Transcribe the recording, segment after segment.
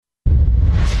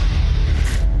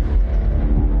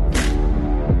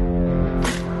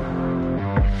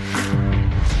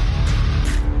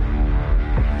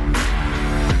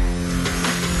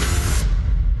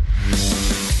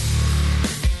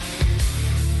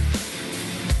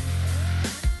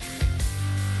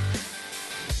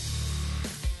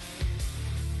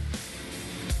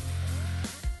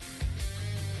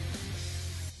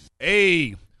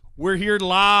Hey, we're here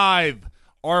live.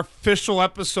 Our official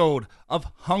episode of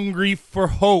Hungry for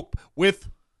Hope with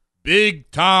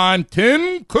big time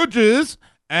Tim Kudges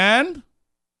and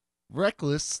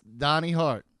reckless Donnie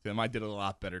Hart. Tim. I did it a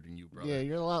lot better than you, brother. Yeah,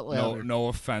 you're a lot louder. No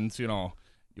offense, you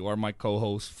are my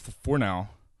co-host for now.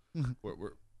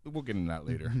 We'll get into that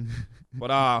later.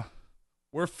 But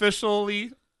we're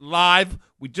officially live.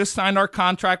 We just signed our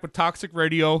contract with Toxic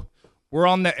Radio. We're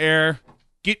on the air.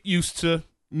 Get used to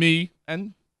me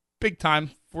and big time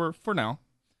for now.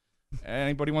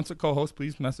 Anybody wants a co-host,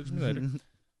 please message me later.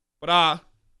 But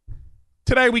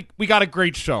today we got a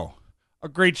great show.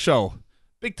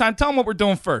 Big time. Tell them what we're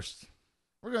doing first.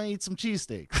 We're going to eat some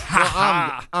cheesesteaks.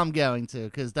 Well, I'm going to,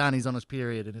 because Donnie's on his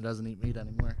period and he doesn't eat meat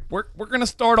anymore. We're going to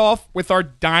start off with our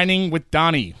Dining with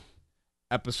Donnie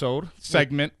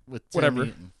segment, with whatever.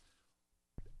 Eating.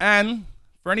 And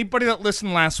for anybody that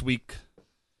listened last week,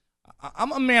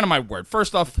 I'm a man of my word.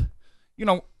 First off,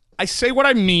 I say what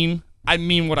I mean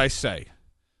what I say.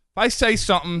 If I say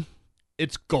something,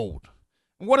 it's gold.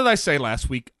 And what did I say last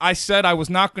week? I said I was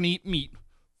not going to eat meat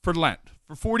for Lent.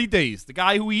 For 40 days, the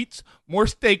guy who eats more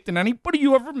steak than anybody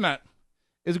you ever met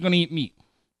is going to eat meat.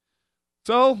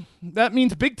 So that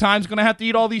means Big Time's going to have to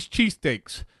eat all these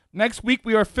cheesesteaks. Next week,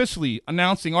 we are officially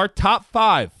announcing our top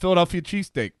 5 Philadelphia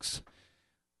cheesesteaks.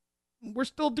 We're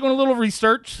still doing a little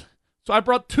research, so I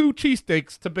brought 2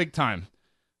 cheesesteaks to Big Time.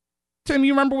 Tim,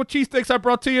 you remember what cheesesteaks I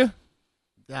brought to you?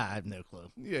 Yeah, I have no clue.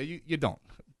 Yeah, you don't.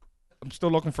 I'm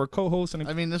still looking for a co-host.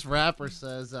 I mean, this rapper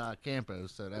says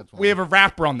Campos, so that's one. We have a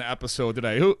rapper on the episode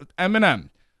today. Who? Eminem.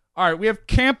 All right, we have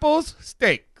Campos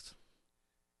Steaks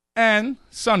and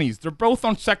Sonnys. They're both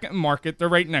on 2nd and Market. They're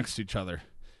right next to each other.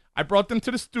 I brought them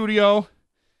to the studio,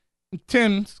 and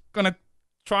Tim's going to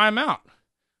try them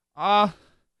out.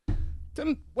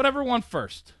 Tim, whatever one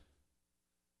first.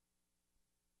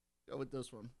 Go with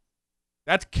this one.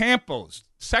 That's Campos.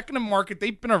 2nd and Market.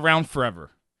 They've been around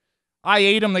forever. I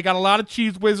ate them. They got a lot of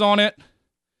cheese whiz on it.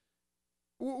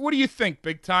 What do you think,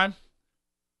 Big Time?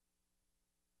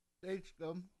 H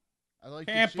them. I like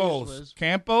Campos. The cheese whiz.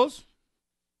 Campos.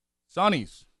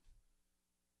 Sonnys.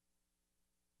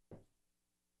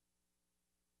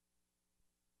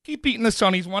 Keep eating the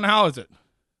Sonnys one. How is it?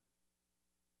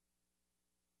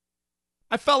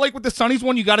 I felt like with the Sonnys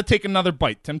one, you got to take another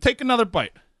bite, Tim. Take another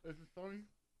bite. Is it Sonny?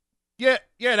 Yeah,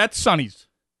 that's Sonnys.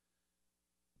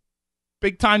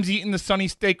 Big Time's eating the Sonny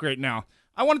steak right now.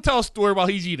 I want to tell a story while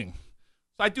he's eating.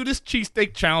 So I do this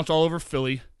cheesesteak challenge all over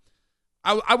Philly.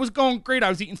 I was going great. I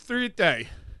was eating 3 a day.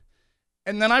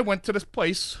 And then I went to this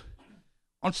place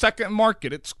on 2nd and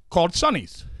Market. It's called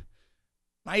Sonnys.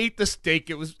 I ate the steak.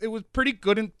 It was pretty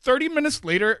good. And 30 minutes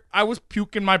later, I was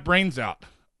puking my brains out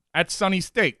at Sonny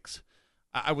Steaks.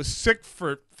 I was sick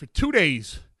for 2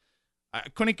 days. I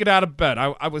couldn't get out of bed.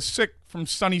 I was sick from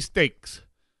Sonny Steaks.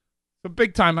 So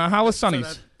Big Time, how was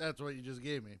Sonnys? So that's what you just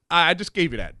gave me. I just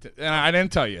gave you that, and I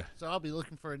didn't tell you. So I'll be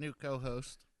looking for a new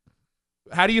co-host.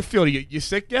 How do you feel? You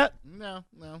sick yet? No.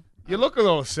 You look a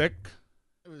little sick.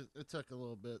 It took a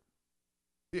little bit.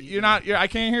 You're not. I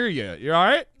can't hear you. You're all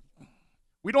right?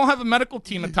 We don't have a medical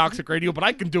team at Toxic Radio, but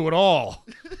I can do it all.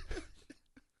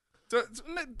 So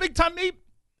Big Time,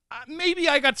 maybe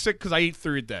I got sick because I ate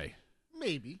 3 a day.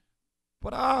 Maybe.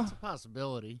 But it's a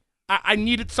possibility. I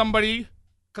needed somebody.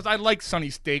 Because I like Sonny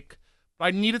steak, but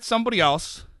I needed somebody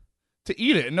else to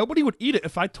eat it. And nobody would eat it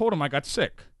if I told them I got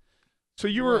sick. So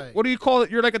you were, right. What do you call it?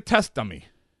 You're like a test dummy.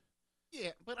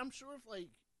 Yeah, but I'm sure if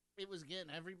it was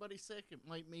getting everybody sick, it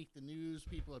might make the news.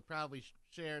 People would probably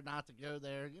share not to go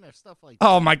there. Stuff like that.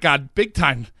 Oh, my God. Big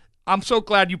Time. I'm so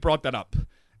glad you brought that up.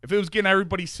 If it was getting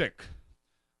everybody sick.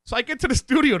 So I get to the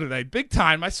studio today. Big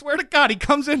Time. I swear to God, he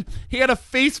comes in. He had a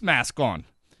face mask on.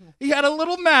 He had a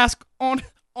little mask on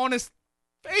his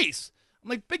face. I'm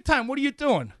like, Big Time, what are you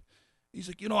doing? He's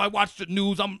like, I watched the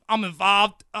news. I'm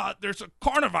involved. There's a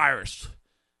coronavirus,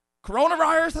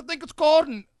 I think it's called,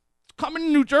 and it's coming to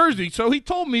New Jersey. So he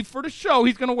told me for the show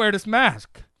he's gonna wear this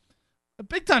mask.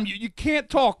 Big Time, you can't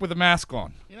talk with a mask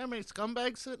on. You know how many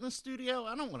scumbags sit in the studio?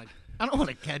 I don't want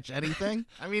to catch anything.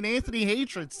 I mean, Anthony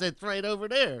Hatred sits right over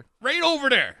there.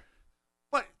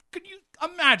 But could you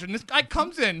imagine this guy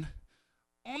comes in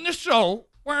on the show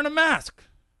wearing a mask?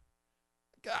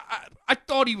 I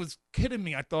thought he was kidding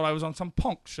me. I thought I was on some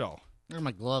punk show. There are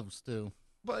my gloves, too.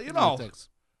 But, it's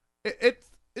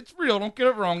real. Don't get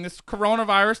it wrong. This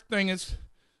coronavirus thing is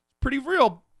pretty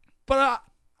real. But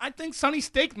I think Sonny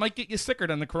Steak might get you sicker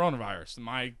than the coronavirus, in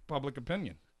my public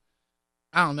opinion.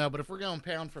 I don't know, but if we're going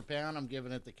pound for pound, I'm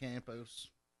giving it to Campos.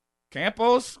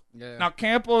 Campos? Yeah. Now,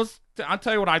 Campos, I'll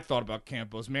tell you what I thought about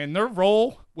Campos, man. Their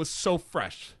roll was so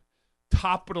fresh.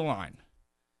 Top of the line.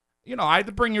 I had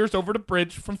to bring yours over the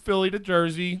bridge from Philly to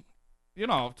Jersey.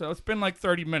 So it's been like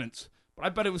 30 minutes. But I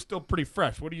bet it was still pretty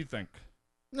fresh. What do you think?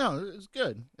 No, it was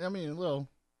good. I mean, a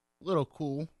little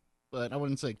cool, but I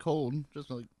wouldn't say cold.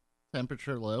 Just like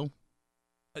temperature low.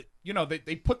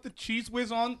 They put the cheese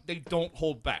whiz on. They don't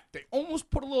hold back. They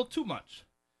almost put a little too much.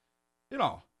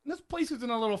 And this place is in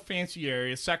a little fancy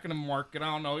area, Second and Market. I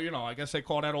don't know. I guess they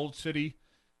call that Old City.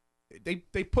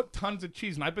 They put tons of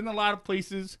cheese, and I've been to a lot of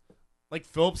places like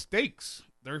Phillips Steaks.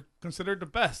 They're considered the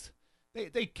best.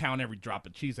 They count every drop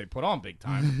of cheese they put on big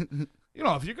time.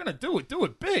 If you're gonna do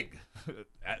it big,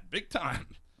 at big time.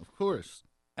 Of course.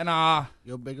 And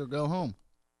go big or go home.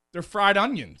 They're fried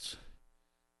onions.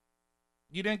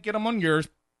 You didn't get them on yours.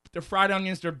 They're fried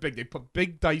onions. They're big. They put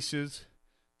big dices.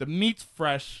 The meat's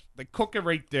fresh. They cook it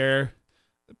right there.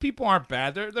 The people aren't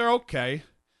bad. They're okay.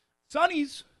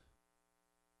 Sonnys,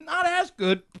 not as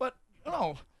good, but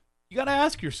you gotta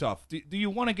ask yourself: do you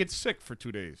want to get sick for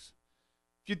 2 days?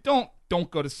 If you don't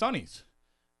go to Sonnys.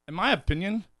 In my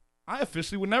opinion, I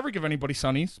officially would never give anybody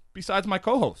Sonnys besides my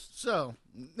co-host. So,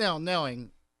 now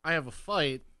knowing I have a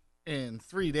fight in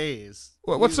 3 days.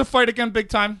 What's the fight again, big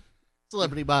time?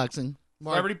 Celebrity boxing.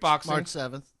 Celebrity boxing. March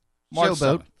 7th. March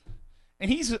Showboat. 7th. And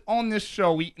he's on this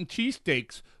show eating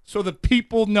cheesesteaks so the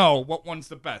people know what one's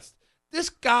the best. This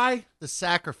guy. The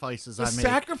sacrifices I make. The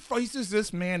sacrifices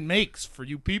this man makes for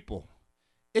you people.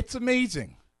 It's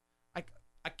amazing.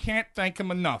 I can't thank him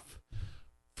enough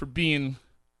for being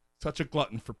such a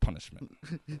glutton for punishment.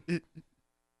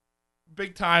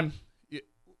 Big time.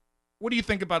 What do you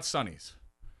think about Sonnys?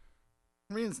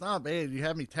 I mean, it's not bad. You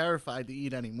have me terrified to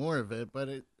eat any more of it, but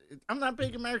I'm not a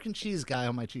big American cheese guy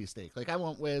on my cheesesteak. Like, I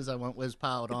want whizz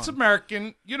piled on. It's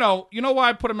American. You know why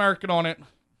I put American on it?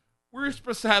 We're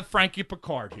supposed to have Frankie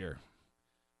Pickard here.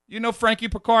 You know Frankie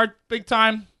Pickard, big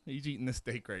time? He's eating this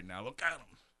steak right now. Look at him.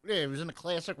 Yeah, he was in a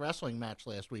classic wrestling match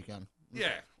last weekend.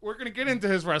 Yeah, we're going to get into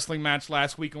his wrestling match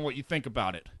last week and what you think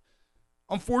about it.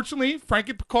 Unfortunately,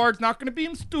 Frankie Pickard's not going to be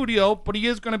in studio, but he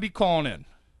is going to be calling in.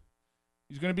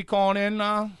 He's going to be calling in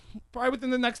probably within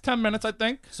the next 10 minutes, I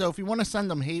think. So if you want to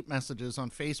send him hate messages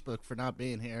on Facebook for not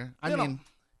being here,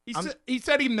 he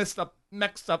said he messed up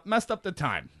the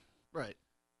time. Right.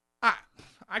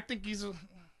 I think he's,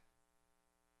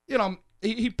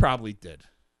 he probably did.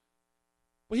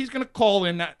 But he's going to call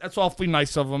in. That's awfully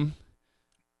nice of him.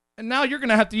 And now you're going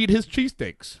to have to eat his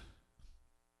cheesesteaks.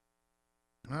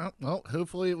 Well,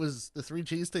 hopefully it was the 3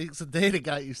 cheesesteaks a day that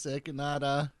got you sick and not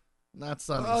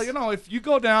Sonnys. Well, if you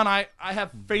go down, I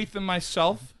have faith in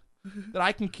myself that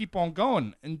I can keep on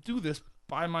going and do this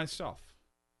by myself.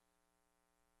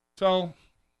 So,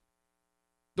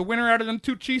 the winner out of them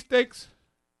 2 cheesesteaks?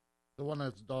 The one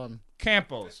that's done.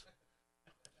 Campos.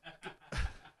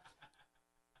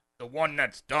 The one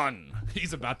that's done.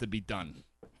 He's about to be done,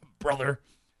 brother.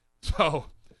 So,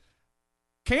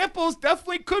 Campos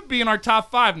definitely could be in our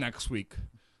top 5 next week.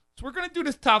 So we're gonna do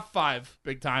this top 5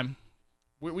 big time.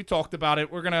 We talked about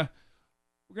it. We're gonna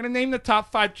name the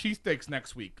top 5 cheesesteaks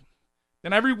next week.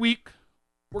 Then every week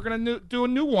we're gonna do a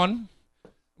new one.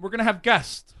 We're gonna have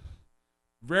guests,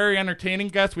 very entertaining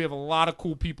guests. We have a lot of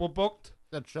cool people booked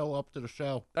that show up to the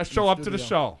show. To the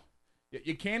show.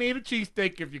 You can't eat a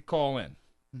cheesesteak if you call in.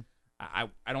 I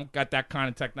don't got that kind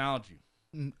of technology.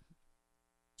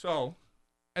 So,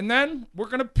 and then we're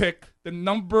going to pick the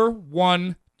number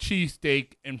 1 cheesesteak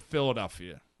in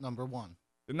Philadelphia. Number 1.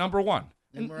 The number 1.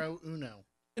 Numero uno.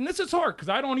 And this is hard because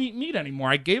I don't eat meat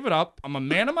anymore. I gave it up. I'm a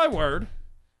man of my word.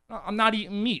 I'm not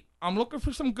eating meat. I'm looking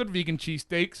for some good vegan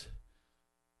cheesesteaks.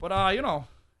 But,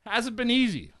 hasn't been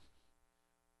easy.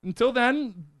 Until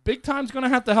then, Big Time's going to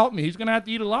have to help me. He's going to have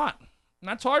to eat a lot. And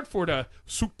that's hard for the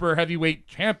super heavyweight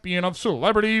champion of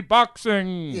celebrity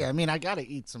boxing. Yeah, I mean, I got to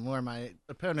eat some more. My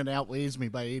opponent outweighs me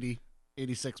by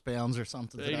 86 pounds or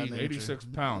something. 86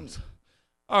 pounds.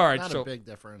 All right, Not a big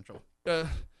differential.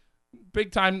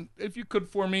 Big Time, if you could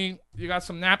for me, you got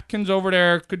some napkins over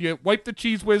there. Could you wipe the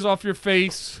cheese whiz off your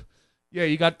face? Yeah,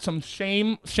 you got some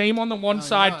shame on the one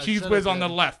side, cheese whiz on the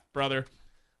left, brother.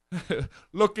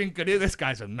 Looking good. This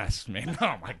guy's a mess, man.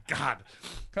 Oh my God.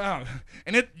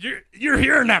 And you're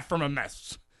hearing that from a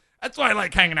mess. That's why I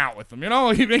like hanging out with him.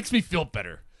 He makes me feel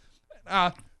better.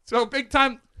 So Big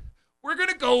Time, we're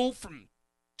gonna go from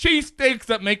cheesesteaks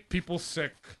that make people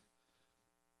sick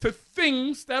to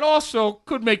things that also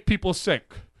could make people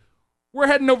sick. We're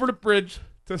heading over the bridge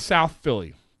to South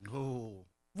Philly. Oh.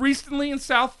 Recently in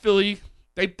South Philly,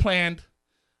 they planned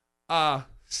a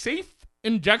safe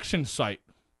injection site.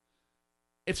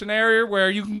 It's an area where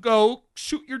you can go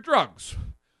shoot your drugs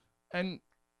and,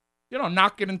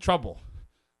 not get in trouble.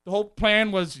 The whole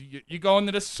plan was you go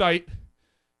into this site,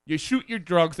 You shoot your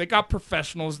drugs. They got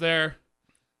professionals there.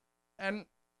 And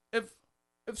if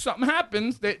something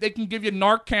happens, they can give you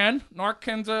Narcan.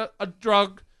 Narcan's a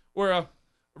drug or a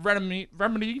remedy.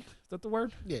 Is that the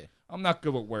word? Yeah. I'm not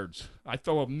good with words. I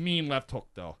throw a mean left hook,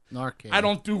 though. Narcan. I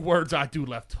don't do words. I do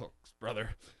left hooks,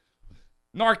 brother.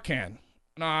 Narcan.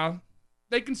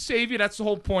 They can save you. That's the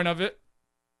whole point of it.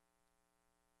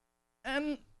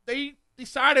 And they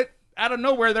decided out of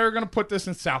nowhere they were going to put this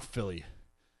in South Philly.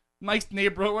 Nice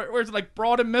neighborhood. Where's it, like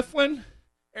Broad and Mifflin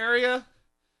area?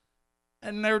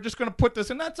 And they were just going to put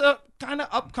this in. That's a kind of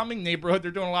upcoming neighborhood.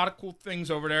 They're doing a lot of cool things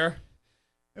over there.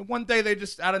 And one day they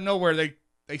just, out of nowhere, they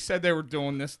said they were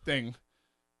doing this thing.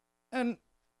 And,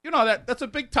 that's a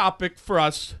big topic for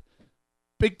us.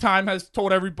 Big Time has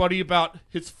told everybody about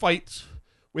his fights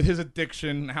with his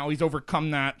addiction, how he's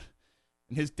overcome that,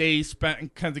 and his days spent in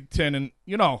Kensington. And,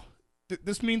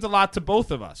 this means a lot to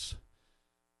both of us.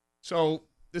 So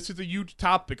this is a huge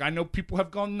topic. I know people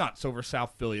have gone nuts over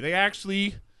South Philly. They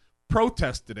actually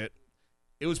protested it.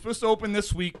 It was supposed to open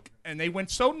this week, and they went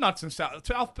so nuts in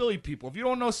South Philly people. If you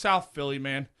don't know South Philly,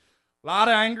 man, a lot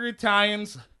of angry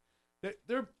Italians.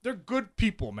 They're good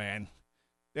people, man.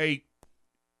 They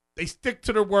stick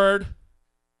to their word.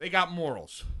 They got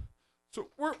morals. So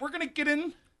we're going to get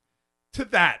into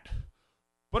that.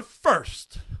 But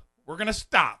first, we're going to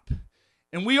stop.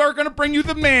 And we are going to bring you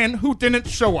the man who didn't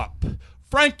show up.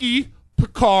 Frankie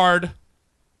Pickard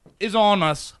is on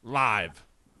us live.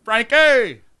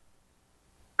 Frankie!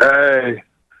 Hey,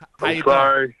 I'm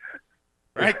sorry.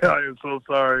 Right? I am so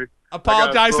sorry.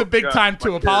 Apologize to Big Time,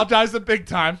 too. Apologize to Big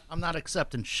Time. I'm not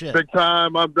accepting shit. Big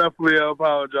Time, I'm definitely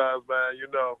apologize, man.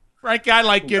 Frankie, I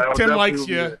like you. Tim likes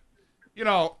you.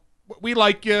 Yeah. We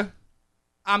like you.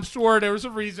 I'm sure there was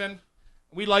a reason.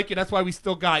 We like you. That's why we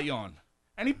still got you on.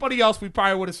 Anybody else, we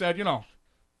probably would have said,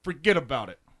 forget about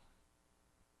it.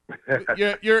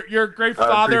 You're a great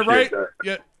father, right?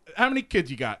 Yeah. How many kids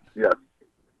you got? Yeah.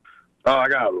 Oh, I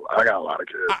got a lot of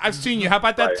kids. I've seen you. How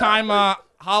about that time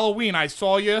Halloween? I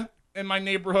saw you in my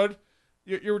neighborhood.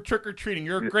 You were trick-or-treating.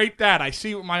 You're a great dad. I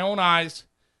see it with my own eyes,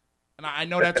 and I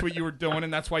know that's what you were doing,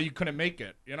 and that's why you couldn't make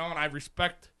it. And I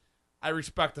respect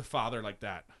a father like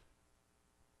that.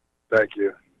 Thank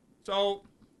you. So,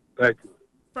 thank you.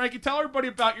 Frankie, tell everybody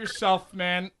about yourself,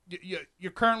 man.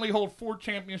 You currently hold 4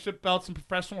 championship belts in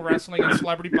professional wrestling and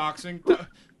celebrity boxing.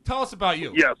 Tell us about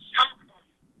you. Yes.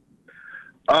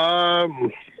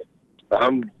 I'm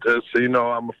just,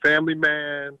 I'm a family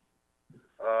man.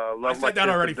 Love I said that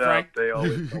already, Frank. They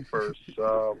always come first.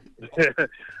 I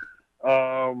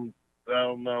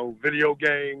don't know, video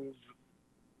games,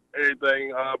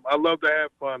 anything. I love to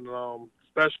have fun,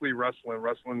 especially wrestling.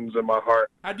 Wrestling's in my heart.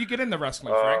 How'd you get into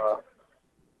wrestling, Frank?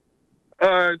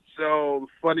 So the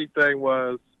funny thing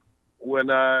was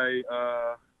when I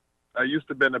used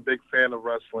to been a big fan of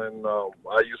wrestling.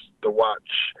 I used to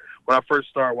watch, when I first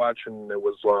started watching, it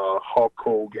was Hulk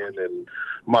Hogan and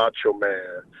Macho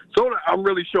Man. So I'm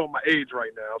really showing my age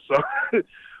right now.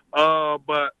 So,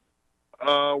 but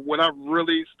when I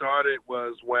really started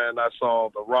was when I saw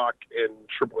The Rock and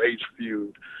Triple H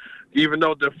feud. Even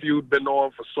though the feud been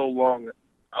on for so long,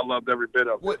 I loved every bit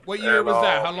of it. What year was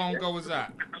that? How long ago was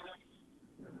that?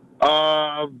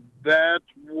 That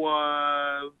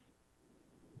was,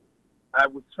 I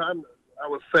would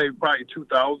say probably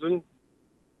 2000,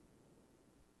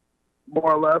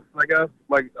 more or less, I guess.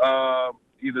 Like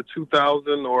either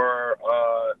 2000 or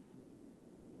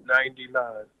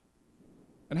 99.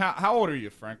 And how old are you,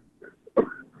 Frank?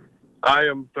 I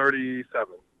am 37.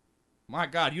 My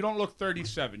God, you don't look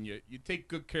 37. You take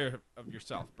good care of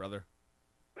yourself, brother.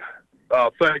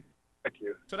 Thank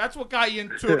you. So that's what got you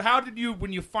into it. How did you,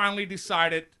 when you finally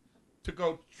decided to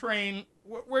go train,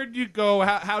 where did you go?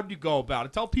 How did you go about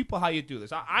it? Tell people how you do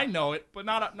this. I know it, but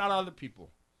not other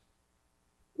people.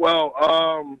 Well,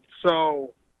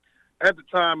 so at the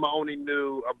time I only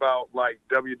knew about like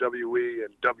WWE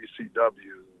and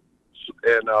WCW.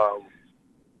 And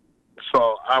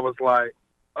so I was like,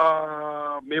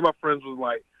 me and my friends was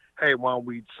like, hey, why don't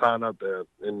we sign up there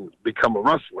and become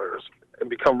wrestlers?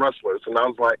 And I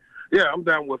was like, yeah, I'm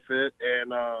down with it.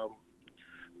 And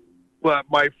but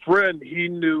my friend, he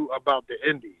knew about the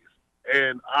indies,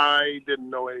 and I didn't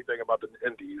know anything about the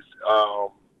indies.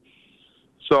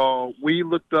 So we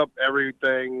looked up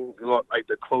everything, like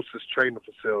the closest training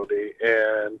facility,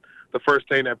 and the first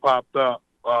thing that popped up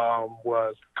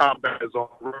was Campos on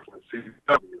Wrestling,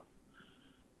 CW.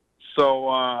 So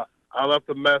I left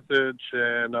a message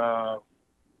and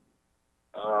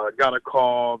got a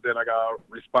call. Then I got a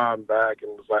respond back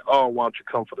and was like, oh, why don't you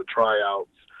come for the tryouts?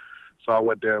 So I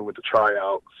went there with the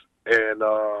tryouts. And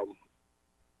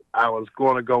I was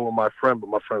going to go with my friend, but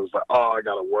my friend was like, "Oh, I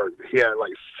gotta work." He had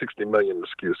like 60 million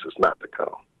excuses not to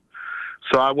come,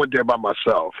 so I went there by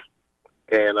myself.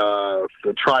 And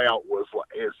the tryout was like,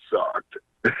 it sucked.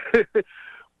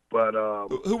 But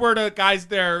who were the guys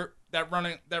there that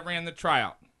ran the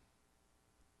tryout?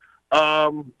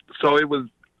 so it was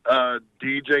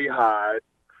DJ Hyde.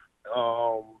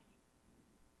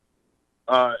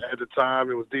 At the time,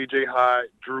 it was DJ Hyde,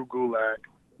 Drew Gulak,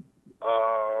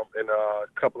 and a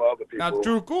couple of other people. Now,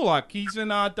 Drew Gulak, he's in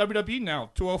WWE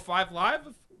now, 205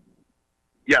 Live?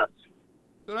 Yes.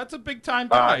 So that's a big-time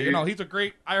guy. He's a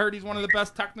great – I heard he's one of the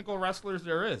best technical wrestlers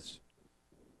there is.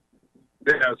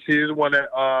 Yes, he's the one that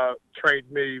trained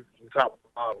me from top to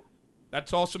bottom.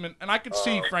 That's awesome. And I could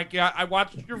see, Frankie, I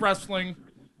watched your wrestling.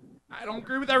 I don't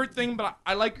agree with everything, but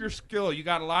I like your skill. You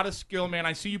got a lot of skill, man.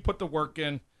 I see you put the work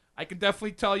in. I can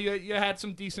definitely tell you had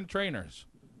some decent trainers.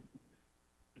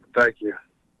 Thank you.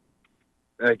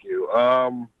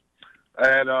 I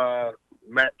had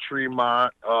Matt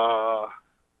Tremont,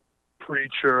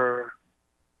 Preacher.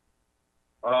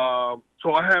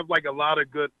 So I have like a lot of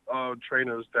good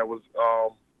trainers that was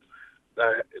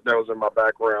that was in my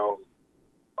background.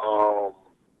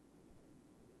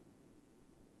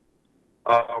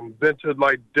 Been to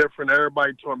like different.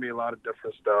 Everybody taught me a lot of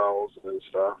different styles and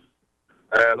stuff.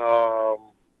 And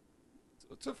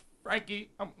so Frankie,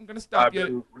 I'm gonna stop you. I've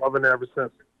been loving it ever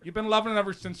since. You've been loving it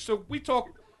ever since. So we talk.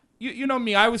 You know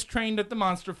me. I was trained at the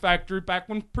Monster Factory back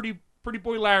when Pretty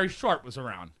Boy Larry Sharp was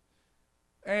around,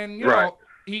 and you know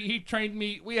he trained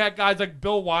me. We had guys like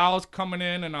Bill Wiles coming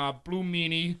in and Blue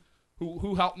Meanie,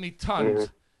 who helped me tons,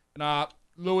 and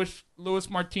Luis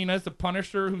Martinez, the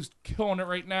Punisher, who's killing it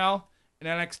right now in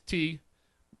NXT.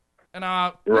 And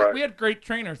we had great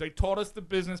trainers. They taught us the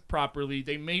business properly.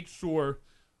 They made sure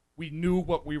we knew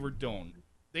what we were doing.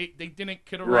 They didn't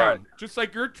kid around. Just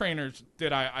like your trainers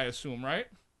did, I assume, right?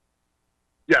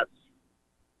 Yes.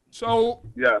 So,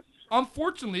 yes.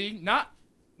 Unfortunately, not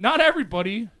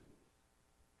everybody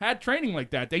had training like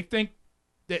that. They think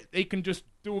that they can just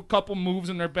do a couple moves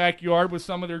in their backyard with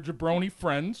some of their jabroni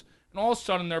friends, and all of a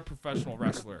sudden they're a professional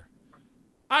wrestler.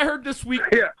 I heard this week.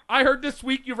 Yeah. I heard this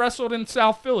week you wrestled in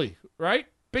South Philly, right?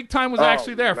 Big Time was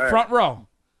actually there, man. front row.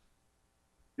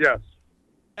 Yes.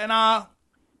 And I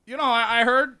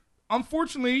heard.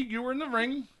 Unfortunately, you were in the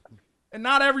ring, and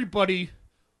not everybody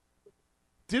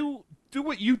do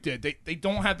what you did. They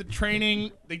don't have the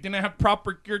training. They didn't have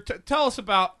proper gear. Tell us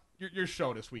about your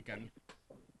show this weekend.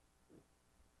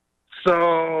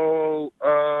 So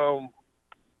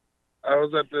I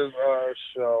was at this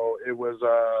show. It was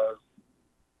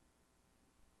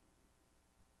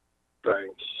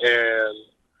thing, and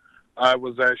I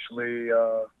was actually.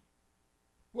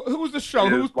 Who was the show?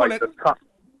 Who was like putting it?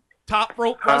 Top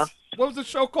Rope. Huh? What was the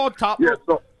show called? Top Yeah, Rope.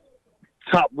 so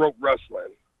Top Rope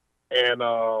Wrestling, and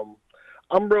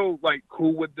I'm real like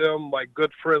cool with them, like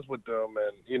good friends with them,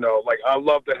 and like I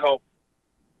love to help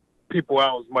people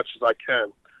out as much as I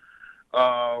can.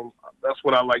 That's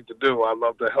what I like to do. I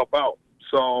love to help out.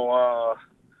 So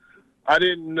I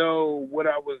didn't know what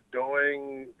I was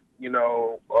doing,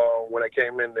 when I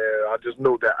came in there. I just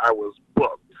knew that I was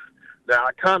booked. Now,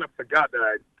 I kind of forgot that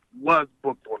I was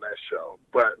booked on that show.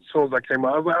 But as soon as I came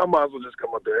out, I was like, I might as well just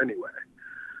come up there anyway.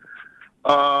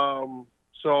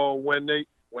 So when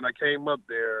I came up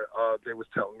there, they was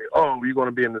telling me, oh, you're going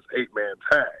to be in this 8-man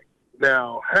tag.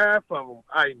 Now, half of them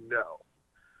I know.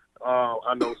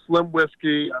 I know Slim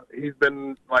Whiskey. He's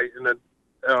been like in the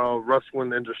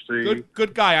wrestling industry.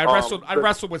 Good guy. I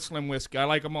wrestled with Slim Whiskey. I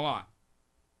like him a lot.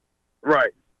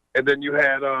 Right, and then you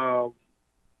had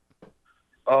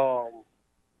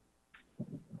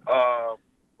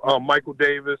Michael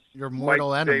Davis. Your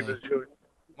mortal enemy. Davis,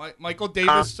 Michael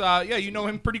Davis. Yeah, you know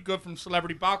him pretty good from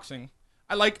Celebrity Boxing.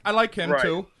 I like him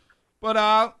too, but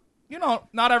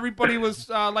not everybody was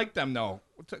like them though.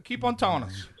 Keep on telling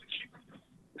us.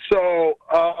 So,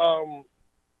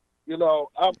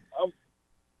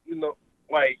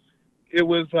 like it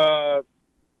was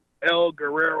El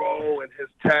Guerrero and his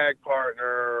tag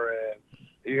partner, and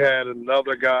you had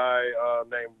another guy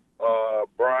named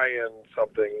Brian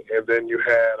something, and then you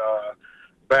had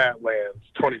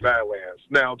Tony Badlands.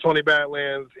 Now, Tony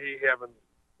Badlands, he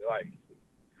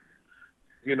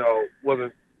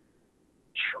wasn't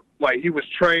he was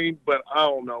trained, but I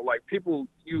don't know. Like people,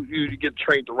 you get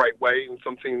trained the right way, and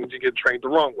some things you get trained the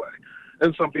wrong way,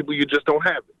 and some people you just don't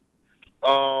have it.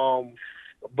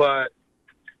 But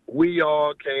we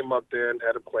all came up there and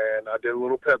had a plan. I did a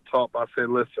little pep talk. I said,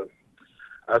 "Listen,"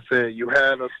 I said, "You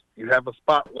have a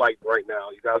spotlight right now.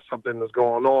 You got something that's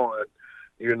going on.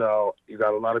 You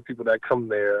got a lot of people that come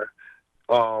there.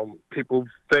 people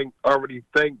already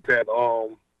think that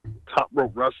top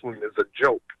rope wrestling is a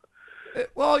joke.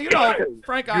 Well,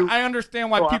 Frank, I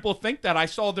understand why people think that. I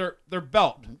saw their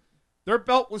belt. Their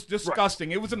belt was disgusting.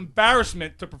 Right. It was an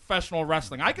embarrassment to professional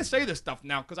wrestling. I can say this stuff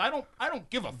now because I don't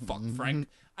give a fuck, Frank.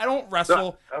 I don't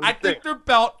wrestle. I think their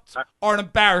belts are an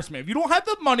embarrassment. If you don't have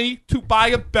the money to buy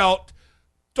a belt,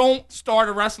 don't start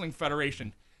a wrestling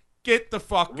federation. Get the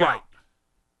fuck out.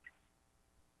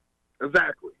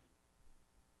 Exactly.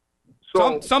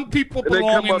 So some people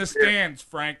belong in the stands,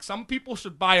 Frank. Some people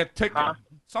should buy a ticket.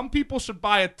 Some people should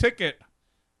buy a ticket,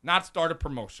 not start a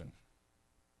promotion.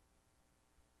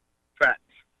 Facts.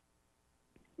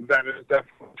 That is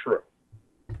definitely true.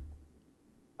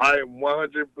 I am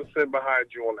 100% behind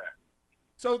you on that.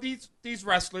 So these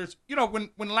wrestlers, when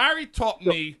Larry taught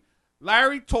me,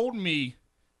 Larry told me,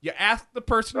 you ask the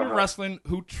person you're wrestling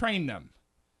who trained them.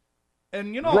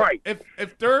 And,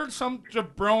 if they're some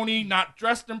jabroni not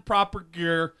dressed in proper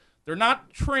gear, they're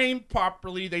not trained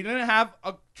properly, they didn't have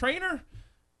a trainer.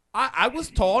 I was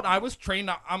taught, I was trained,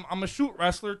 I'm a shoot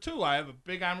wrestler too. I have a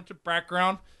big amateur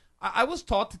background. I was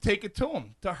taught to take it to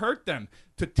them, to hurt them,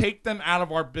 to take them out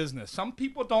of our business. Some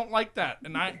people don't like that.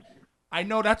 And I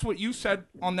know that's what you said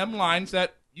on them lines,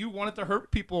 that you wanted to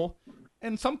hurt people,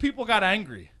 and some people got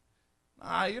angry.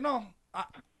 I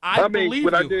believe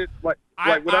what you.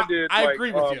 I did, I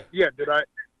agree with you. Yeah,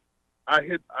 I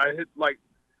hit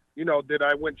did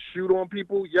I went shoot on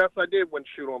people? Yes, I did went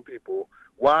shoot on people.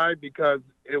 Why? Because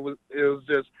it was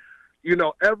just,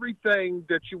 everything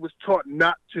that you was taught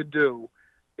not to do,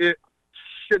 it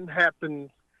shouldn't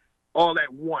happen all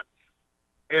at once.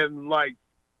 And like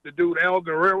the dude El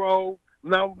Guerrero,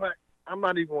 no, I'm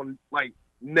not even like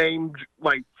named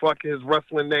like fuck his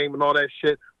wrestling name and all that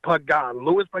shit. Pagan,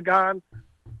 Louis Pagan,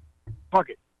 fuck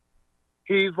it.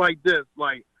 He's like this.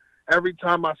 Like every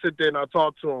time I sit there and I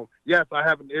talk to him, yes, I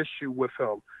have an issue with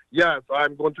him. Yes,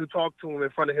 I'm going to talk to him in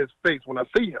front of his face when I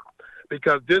see him,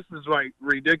 because this is like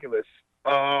ridiculous.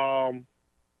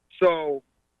 So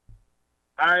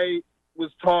I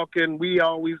was talking. We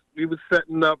was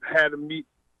setting up, have a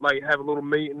little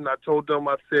meeting. I told them,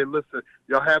 I said, listen,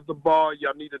 y'all have the ball,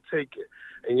 y'all need to take it,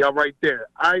 and y'all right there.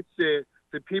 I said,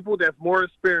 the people that's more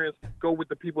experienced go with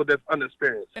the people that's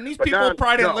unexperienced. And these people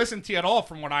probably didn't listen to you at all,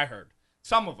 from what I heard.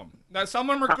 Some of them. Now, some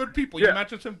of them are good people. You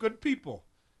mentioned some good people.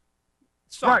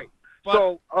 Right.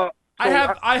 But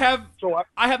I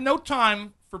have no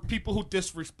time for people who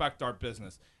disrespect our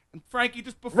business. And Frankie,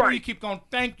 just before you keep going,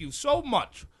 thank you so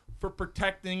much for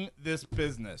protecting this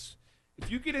business.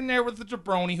 If you get in there with a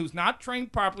jabroni who's not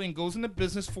trained properly and goes into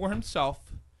business for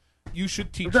himself, you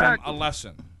should teach him a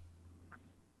lesson.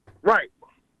 Right.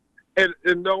 And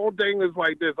the whole thing is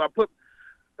like this.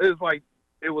 It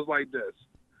was like this.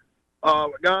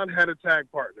 God had a tag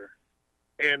partner.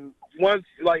 And once,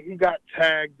 like, he got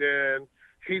tagged in,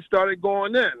 he started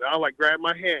going in. I, like, grab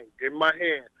my hand, give him my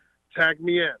hand, tag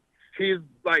me in. He's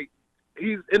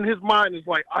in his mind is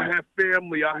like, I have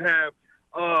family. I have,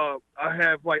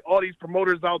 like, all these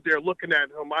promoters out there looking at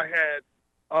him. I had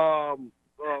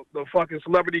the fucking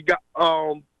celebrity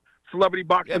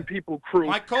boxing people crew.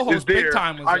 My co-host Big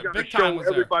Time was there. I got to show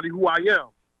everybody who I am.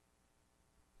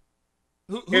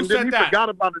 Who and said then he that? forgot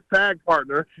about his tag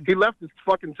partner. He left his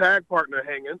fucking tag partner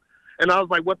hanging. And I was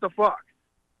like, what the fuck?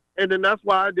 And then that's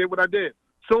why I did what I did.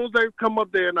 As soon as they come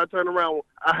up there and I turn around,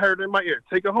 I heard it in my ear,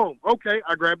 take it home. Okay,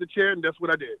 I grabbed the chair, and that's what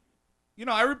I did.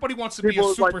 Everybody wants to be a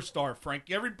superstar,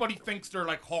 Frankie. Everybody thinks they're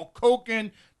like Hulk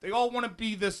Hogan. They all want to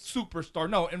be this superstar.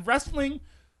 No, in wrestling,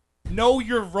 know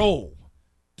your role.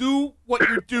 Do what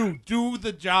you do. Do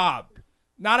the job.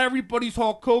 Not everybody's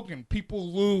Hulk Hogan.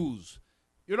 People lose.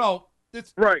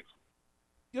 It's right.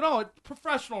 It's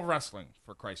professional wrestling,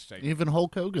 for Christ's sake. Even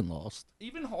Hulk Hogan lost.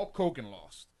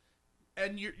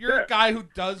 And you're a guy who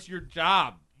does your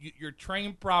job. You're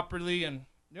trained properly, and,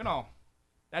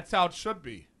 that's how it should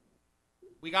be.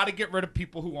 We got to get rid of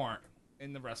people who aren't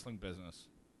in the wrestling business.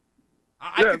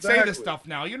 I can say this stuff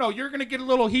now. You're going to get a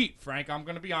little heat, Frank. I'm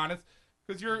going to be honest.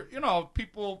 Because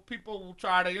people will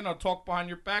try to, talk behind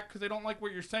your back because they don't like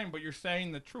what you're saying, but you're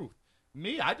saying the truth.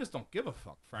 Me, I just don't give a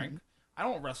fuck, Frank. I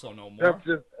don't wrestle no more.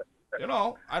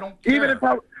 I don't care.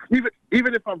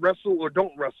 Even if I wrestle or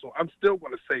don't wrestle, I'm still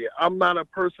going to say it. I'm not a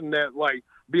person that like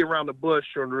be around the bush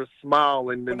or just smile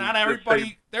and then. But not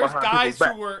everybody. There's guys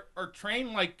who are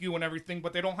trained like you and everything,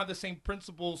 but they don't have the same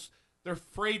principles. They're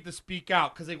afraid to speak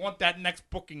out because they want that next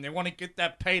booking. They want to get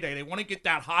that payday. They want to get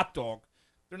that hot dog.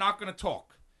 They're not going to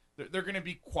talk. They're going to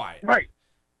be quiet. Right.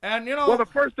 And well, the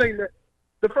first thing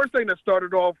that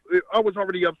started off, I was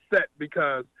already upset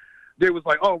because they was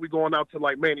like, oh, we're going out to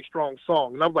like Manny Strong's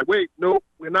song. And I was like, wait, nope,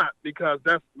 we're not, because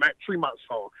that's Matt Tremont's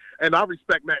song. And I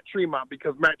respect Matt Tremont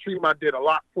because Matt Tremont did a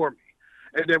lot for me.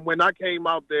 And then when I came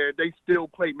out there, they still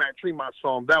played Matt Tremont's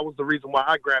song. That was the reason why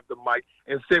I grabbed the mic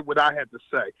and said what I had to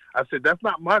say. I said, that's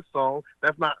not my song.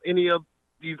 That's not any of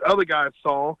these other guys'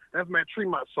 song. That's Matt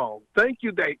Tremont's song. Thank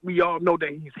you that we all know that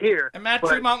he's here. And Matt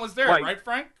Tremont was there, like, right,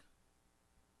 Frank?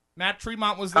 Matt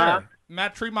Tremont was there.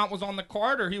 Matt Tremont was on the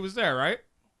card, or he was there, right?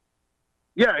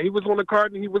 Yeah, he was on the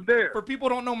card and he was there. For people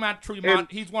who don't know Matt Tremont,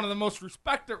 he's one of the most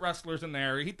respected wrestlers in the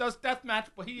area. He does deathmatch,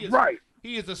 but he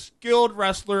is a skilled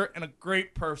wrestler and a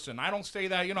great person. I don't say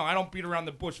that, I don't beat around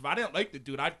the bush. If I didn't like the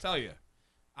dude, I'd tell you.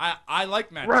 I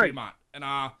like Matt Tremont.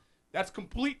 And that's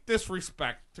complete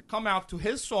disrespect to come out to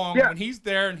his song when he's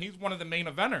there and he's one of the main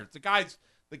eventers. The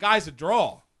guy's a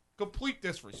draw. Complete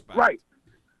disrespect. Right.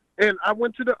 And I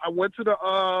went to the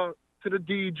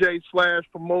DJ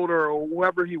 / promoter or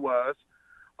whoever he was.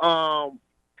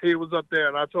 He was up there,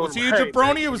 and I told him, was he a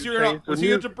jabroni, or was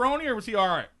he a jabroni, or was he all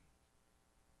right?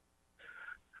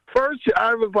 First,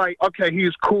 I was like, okay,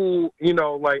 he's cool.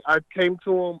 Like I came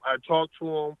to him, I talked to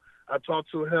him. I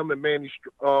talked to him and Manny,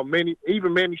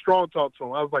 even Manny Strong talked to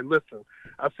him. I was like, listen,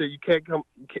 I said,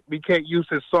 we can't use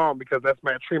his song because that's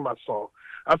Matt Tremont's song.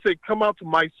 I said, come out to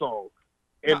my song.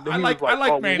 And I like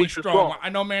Manny Strong. I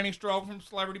know Manny Strong from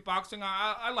Celebrity Boxing.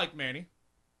 I like Manny.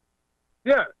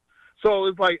 Yeah. So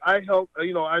it's like I helped,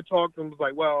 I talked to him. It was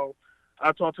like, well,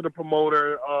 I talked to the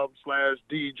promoter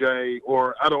 / DJ,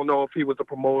 or I don't know if he was a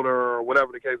promoter or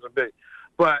whatever the case may be.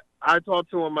 But I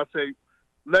talked to him. I say,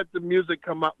 let the music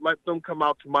come out. Let them come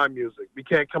out to my music. We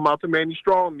can't come out to Manny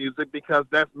Strong music because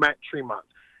that's Matt Tremont.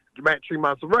 Matt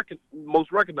Tremont's the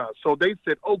most recognized. So they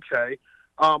said, okay,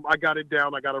 I got it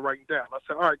down. I got it written down. I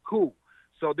said, all right, cool.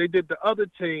 So they did the other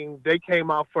team. They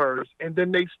came out first, and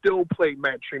then they still played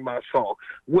Matt Tremont's song,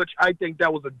 which I think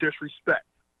that was a disrespect,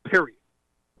 period.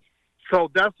 So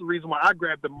that's the reason why I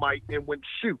grabbed the mic and went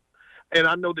shoot. And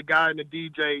I know the guy in the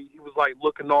DJ, he was like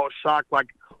looking all shocked, like,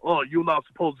 oh, you're not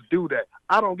supposed to do that.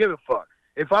 I don't give a fuck.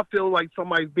 If I feel like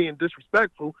somebody's being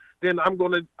disrespectful, then I'm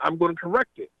gonna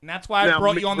correct it. And that's why I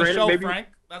brought you on the show, Frank.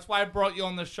 That's why I brought you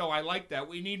on the show. I like that.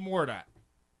 We need more of that.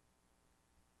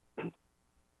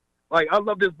 Like, I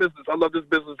love this business. I love this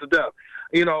business to death.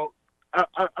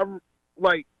 I'm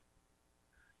like,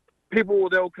 people,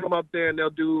 they'll come up there and they'll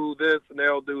do this and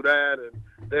they'll do that. And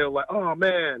they're like, oh,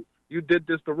 man, you did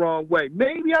this the wrong way.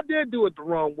 Maybe I did do it the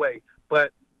wrong way.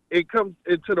 But it comes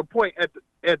to the point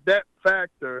at that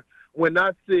factor when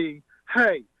I see,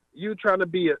 hey, you're trying to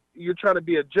be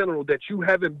a general that you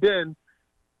haven't been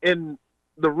in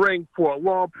the ring for a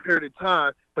long period of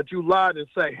time, but you lied and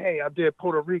say, hey, I did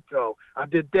Puerto Rico, I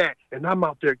did that, and I'm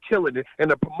out there killing it. And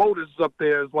the promoters up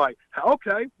there is like,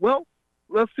 okay, well,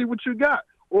 let's see what you got.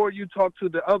 Or you talk to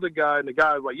the other guy, and the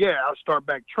guy's like, yeah, I'll start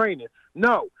back training.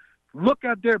 No, look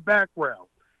at their background.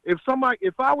 If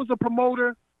I was a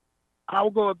promoter,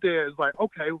 I'll go up there. It's like,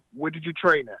 okay, where did you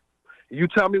train at? You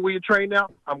tell me where you train now.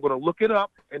 I'm going to look it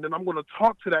up, and then I'm going to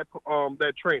talk to that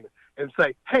trainer and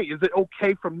say, hey, is it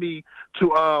okay for me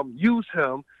to use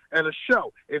him at a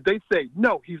show? If they say,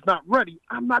 no, he's not ready,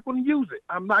 I'm not going to use it.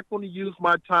 I'm not going to use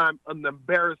my time and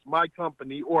embarrass my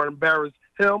company or embarrass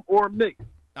him or me.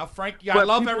 Now, Frankie, I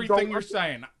love everything you're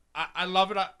saying. I love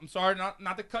it. I'm sorry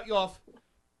not to cut you off.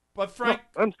 But, Frank,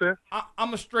 no, I'm fair.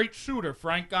 I'm a straight shooter,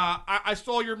 Frank. I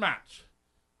saw your match.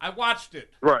 I watched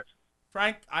it. Right.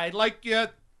 Frank, I like you,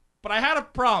 but I had a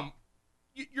problem.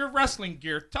 Your wrestling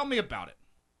gear, tell me about it.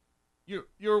 You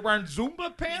were wearing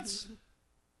Zumba pants?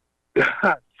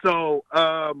 So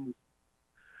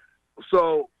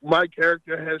my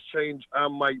character has changed.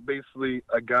 I'm like basically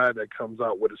a guy that comes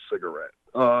out with a cigarette.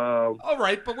 All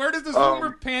right, but where did the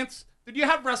Zumba pants? Did you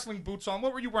have wrestling boots on?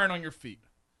 What were you wearing on your feet?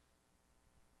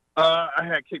 I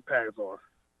had kick pads on.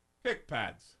 Kick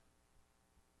pads.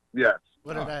 Yes.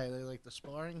 What are they? Are they like the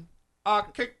sparring?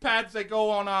 Kick pads. They go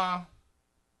on.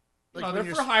 Like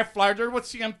they're for high flyers. They're what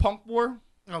CM Punk wore.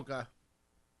 Okay.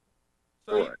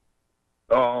 So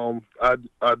I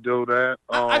do that.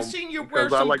 I've seen you wear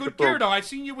some good gear though. I've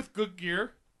seen you with good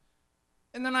gear,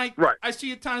 and then I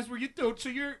see at times where you do it. So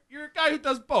you're a guy who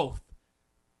does both.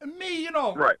 And me,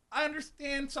 right. I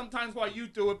understand sometimes why you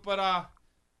do it, but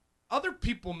other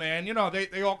people, man,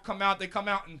 they all come out. They come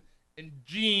out in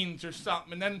jeans or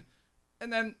something, and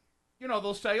then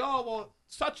they'll say, oh well,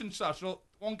 such and such. Well,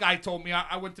 one guy told me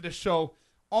I went to the show,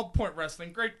 On Point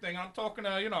Wrestling, great thing. I'm talking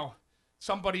to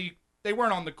somebody. They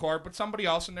weren't on the card, but somebody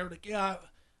else, and they were like, yeah,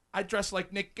 I dress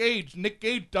like Nick Gage. Nick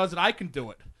Gage does it. I can do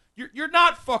it. You're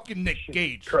not fucking Nick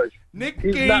Gage. Christ. Nick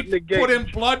He's not Gage Nick Gage. put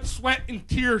in blood, sweat, and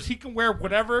tears. He can wear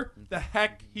whatever the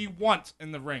heck he wants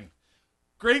in the ring.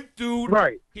 Great dude.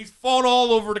 Right. He's fought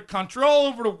all over the country, all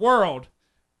over the world.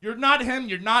 You're not him.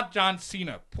 You're not John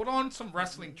Cena. Put on some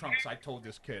wrestling trunks, I told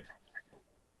this kid.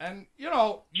 And, you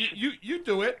know, you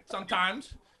do it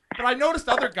sometimes. But I noticed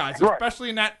other guys, especially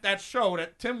in that show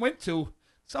that Tim went to,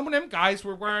 some of them guys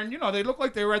were wearing, you know, they looked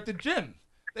like they were at the gym.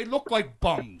 They look like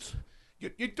bums.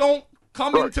 You don't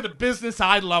come into the business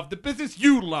I love, the business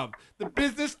you love, the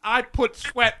business I put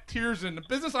sweat, tears in, the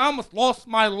business I almost lost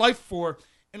my life for,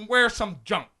 and wear some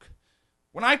junk.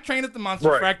 When I trained at the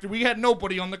Monster Factory, we had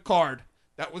nobody on the card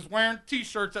that was wearing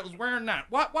T-shirts, that was wearing that.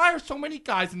 Why are so many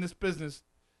guys in this business,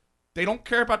 they don't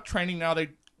care about training now,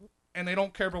 and they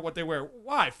don't care about what they wear?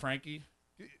 Why, Frankie?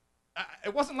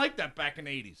 It wasn't like that back in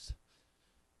the 80s.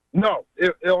 No,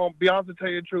 be honest to tell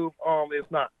you the truth, it's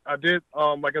not. I did,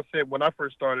 like I said, when I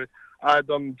first started, I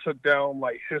took down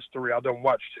like history. I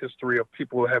watched history of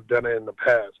people who have done it in the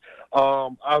past.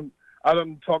 I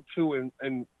talked to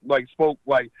and like spoke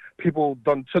like people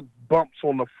took bumps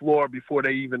on the floor before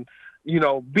they even, you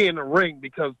know, be in the ring,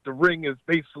 because the ring is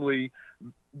basically,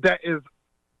 that is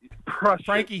precious.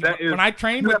 Frankie, that is, when I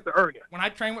trained you have to earn it. When I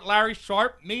trained with Larry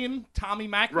Sharp, me and Tommy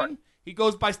Macklin, he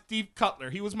goes by Steve Cutler.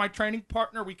 He was my training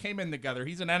partner. We came in together.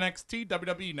 He's in NXT,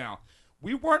 WWE now.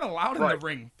 We weren't allowed in the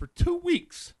ring for 2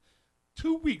 weeks.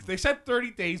 2 weeks. They said 30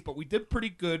 days, but we did pretty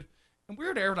good. And we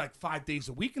were there like 5 days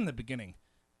a week in the beginning.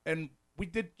 And we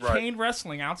did chain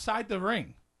wrestling outside the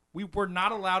ring. We were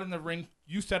not allowed in the ring.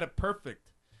 You said it perfect.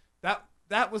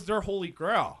 That was their holy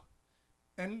grail.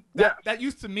 And that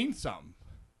used to mean something.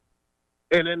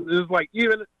 And then it's like,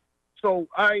 even so,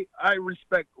 I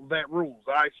respect that rules.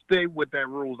 I stay with that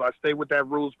rules. I stay with that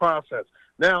rules process.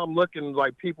 Now I'm looking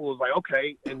like people is like,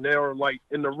 okay, and they're like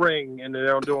in the ring and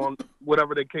they're doing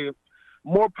whatever they can.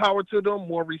 More power to them,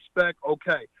 more respect,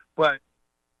 okay. But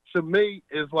to me,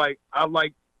 it's like I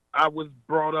was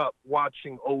brought up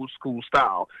watching old school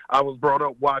style. I was brought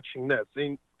up watching this.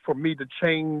 And for me to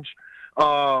change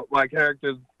like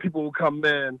characters, people will come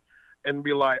in and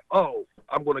be like, oh,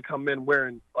 I'm going to come in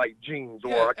wearing like jeans,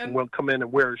 or I can come in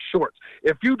and wear shorts.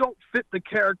 If you don't fit the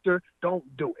character, don't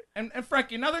do it. And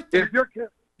Frankie, another thing, if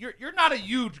you're not a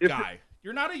huge guy.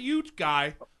 You're not a huge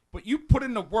guy, but you put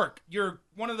in the work. You're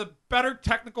one of the better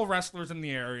technical wrestlers in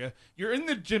the area. You're in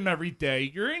the gym every day.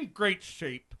 You're in great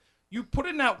shape. You put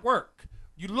in that work.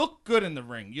 You look good in the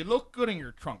ring. You look good in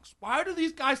your trunks. Why do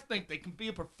these guys think they can be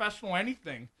a professional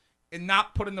anything and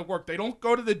not put in the work? They don't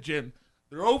go to the gym.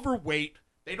 They're overweight.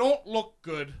 They don't look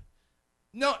good.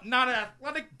 No, not an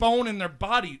athletic bone in their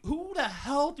body. Who the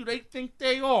hell do they think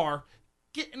they are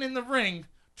getting in the ring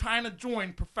trying to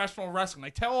join professional wrestling?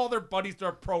 They tell all their buddies they're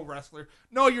a pro wrestler.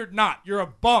 No, you're not. You're a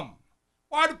bum.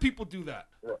 Why do people do that?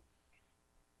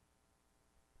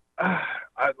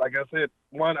 Like I said,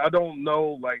 I don't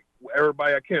know, like,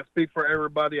 everybody. I can't speak for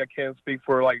everybody. I can't speak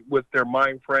for, like, with their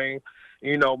mind frame.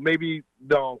 You know, maybe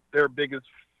their biggest,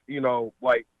 you know,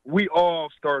 like, we all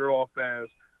started off as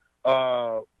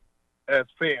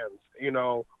fans, you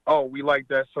know. Oh, we like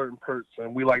that certain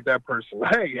person. We like that person.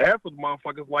 Hey, half of the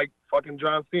motherfuckers like fucking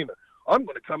John Cena. I'm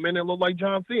going to come in and look like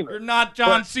John Cena. You're not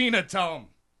John Cena, tell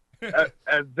him.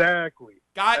 Exactly.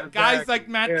 Guys like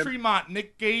Matt Tremont,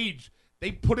 Nick Gage,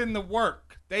 they put in the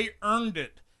work. They earned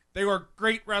it. They were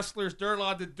great wrestlers. They're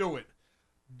allowed to do it.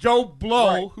 Joe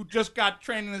Blow, who just got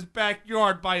trained in his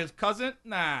backyard by his cousin,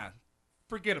 nah,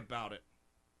 forget about it.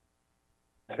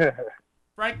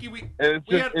 Frankie, we had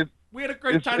a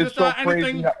great time. It's so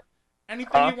anything crazy.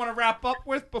 You want to wrap up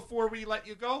with before we let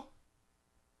you go?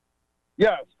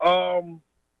 Yes.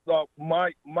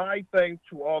 My thanks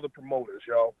to all the promoters,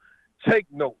 y'all. Take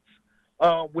notes.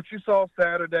 What you saw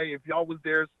Saturday, if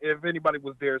anybody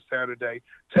was there Saturday,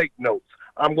 take notes.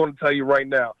 I'm going to tell you right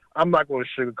now, I'm not going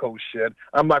to sugarcoat shit.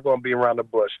 I'm not going to be around the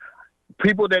bush.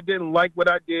 People that didn't like what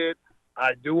I did,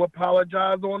 I do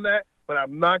apologize on that, but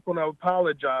I'm not going to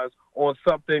apologize on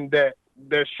something that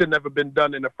should never been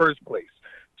done in the first place.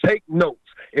 Take notes.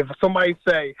 If somebody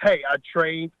say, hey, I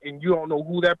trained, and you don't know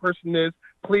who that person is,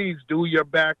 please do your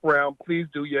background, please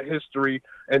do your history,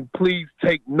 and please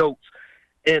take notes.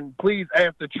 And please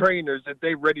ask the trainers if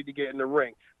they're ready to get in the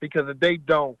ring. Because if they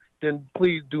don't, then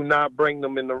please do not bring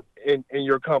them in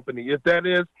your company. If that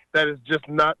is just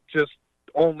not just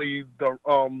only the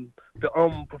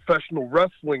unprofessional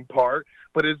wrestling part,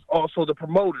 but it's also the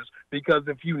promoters. Because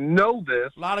if you know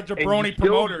this, a lot of jabroni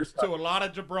promoters too. A lot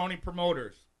of jabroni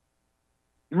promoters.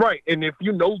 Right, and if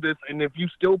you know this, and if you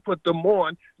still put them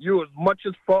on, you're as much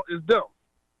as fault as them.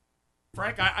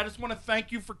 Frank, I just want to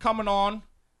thank you for coming on.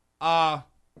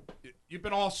 You've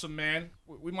been awesome, man.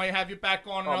 We might have you back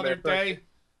on Oh, another man, thank day.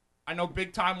 I know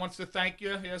Big Time wants to thank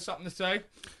you. He has something to say.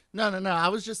 No. I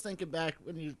was just thinking back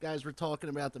when you guys were talking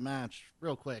about the match,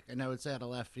 real quick. I know it's out of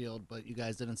left field, but you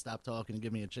guys didn't stop talking to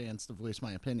give me a chance to voice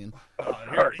my opinion.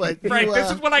 But Frank,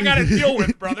 this is what I got to deal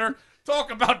with, brother.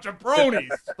 Talk about jabronis.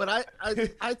 But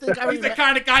I think He's the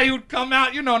kind of guy who'd come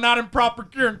out, not in proper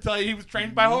gear and tell you he was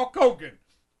trained by Hulk Hogan.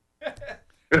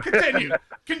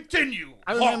 Continue,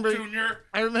 Hulk Jr.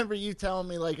 I remember you telling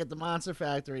me, like, at the Monster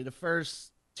Factory, the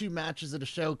first 2 matches of the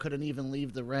show couldn't even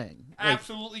leave the ring.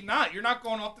 Absolutely not. You're not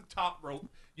going off the top rope.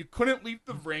 You couldn't leave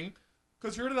the ring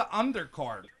because you're the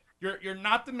undercard. You're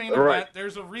not the main event.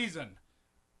 There's a reason.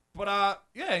 But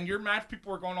in your match,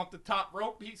 people were going off the top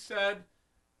rope. He said,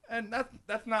 and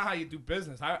that's not how you do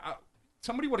business.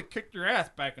 Somebody would have kicked your ass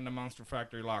back in the Monster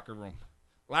Factory locker room.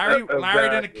 Larry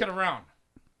didn't kid around.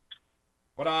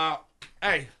 But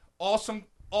hey, awesome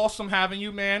having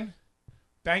you, man.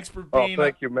 Thanks for being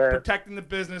thank you, man. Protecting the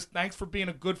business. Thanks for being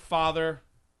a good father,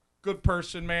 good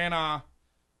person, man.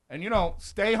 And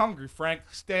stay hungry, Frank.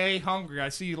 Stay hungry. I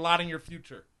see a lot in your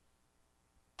future.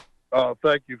 Oh,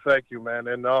 thank you, man.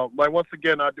 And once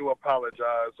again, I do apologize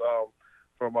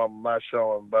for my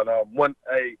showing, but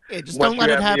just don't let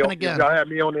it happen again. If y'all have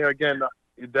me on there again,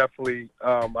 you definitely,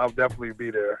 I'll definitely be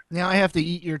there. Now I have to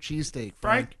eat your cheesesteak,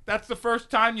 Frank. That's the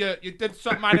first time you did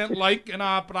something I didn't like, and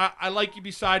but I like you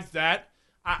besides that.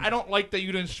 I don't like that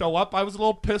you didn't show up. I was a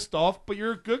little pissed off, but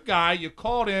you're a good guy. You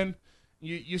called in.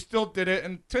 You still did it,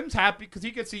 and Tim's happy because he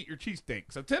gets to eat your cheesesteak.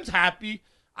 So Tim's happy.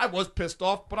 I was pissed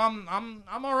off, but I'm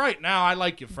all right now. I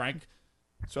like you, Frank.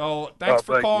 So thanks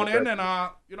for calling in, and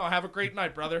have a great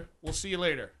night, brother. We'll see you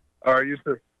later. All right, you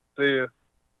too. See you.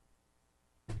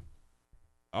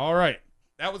 All right,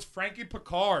 that was Frankie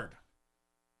Pickard.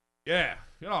 Yeah,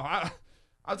 I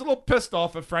was a little pissed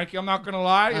off at Frankie. I'm not gonna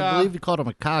lie. I believe you called him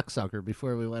a cocksucker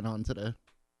before we went on to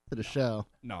the show.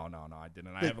 No, I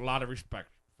didn't. I have a lot of respect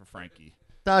for Frankie.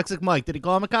 Toxic Mike, did he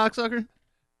call him a cocksucker?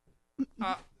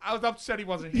 I was upset he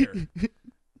wasn't here,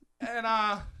 and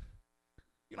I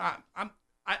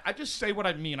just say what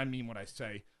I mean. I mean what I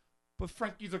say. But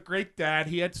Frankie's a great dad.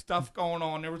 He had stuff going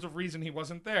on. There was a reason he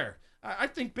wasn't there. I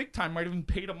think Big Time might have even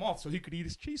paid him off so he could eat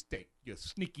his cheesesteak. You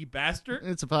sneaky bastard.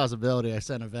 It's a possibility. I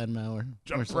sent a Venmo or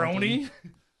jabroni.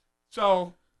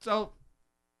 So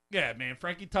yeah, man.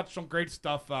 Frankie touched on great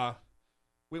stuff.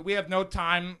 We have no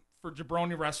time for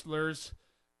jabroni wrestlers.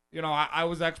 I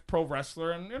was ex-pro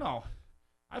wrestler, and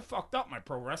I fucked up my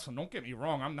pro wrestling. Don't get me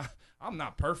wrong. I'm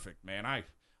not perfect, man.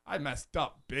 I messed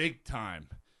up big time.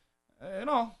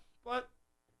 But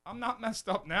I'm not messed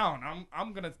up now, and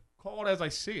I'm gonna call it as I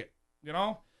see it.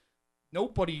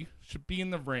 Nobody should be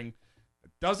in the ring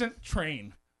that doesn't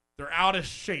train. They're out of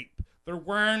shape. They're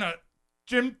wearing a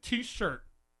gym T-shirt,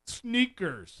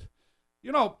 sneakers.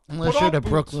 Unless you're the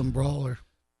Brooklyn Brawler.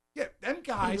 Yeah, them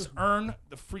guys earn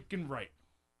the freaking right.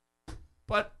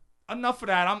 But enough of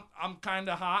that. I'm kind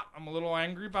of hot. I'm a little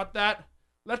angry about that.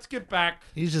 Let's get back.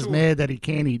 He's just mad that he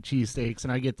can't eat cheesesteaks,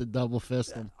 and I get to double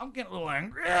fist him. I'm getting a little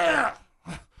angry. Yeah.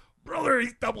 Brother,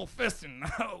 he's double fisting.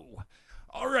 No.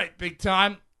 All right, Big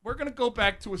Time. We're going to go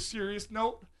back to a serious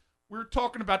note. We're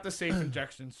talking about the safe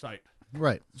injection site.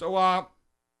 Right. So,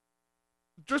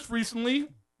 just recently,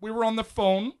 we were on the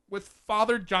phone with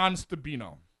Father John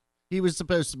Stabeno. He was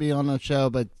supposed to be on the show,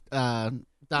 but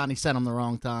Donnie sent him the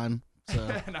wrong time. So.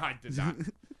 No, I did not.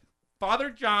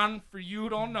 Father John, for you who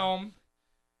don't know him,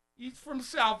 he's from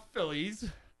South Philly.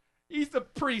 He's a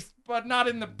priest, but not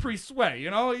in the priest way.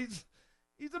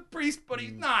 He's a priest, but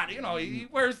he's not. He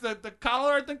wears the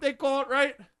collar, I think they call it,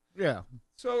 right? Yeah.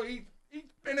 So he's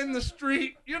been in the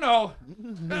street,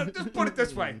 just put it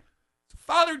this way.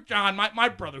 Father John, my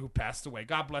brother who passed away,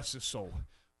 God bless his soul.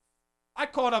 I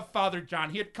called up Father John.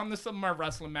 He had come to some of my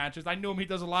wrestling matches. I knew him. He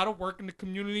does a lot of work in the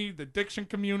community, the addiction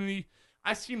community.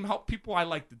 I seen him help people. I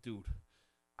like the dude.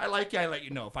 I like you, I let you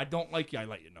know. If I don't like you, I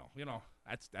let you know.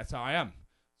 That's how I am.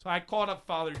 So I called up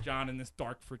Father John in this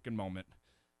dark freaking moment.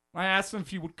 I asked him if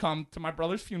he would come to my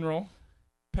brother's funeral,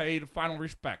 pay the final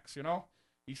respects,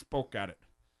 He spoke at it.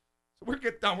 So we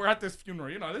get done. We're at this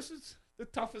funeral. This is the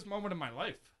toughest moment of my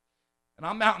life. And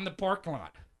I'm out in the parking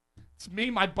lot. It's me,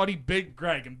 my buddy Big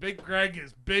Greg. And Big Greg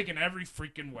is big in every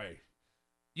freaking way.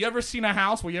 You ever seen a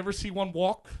house where you ever see one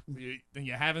walk? Then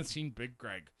you haven't seen Big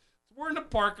Greg. So we're in the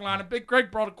parking lot, and Big Greg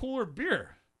brought a cooler of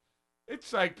beer.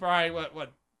 It's like probably,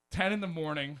 10 in the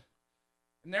morning.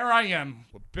 And there I am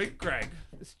with Big Greg,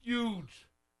 this huge,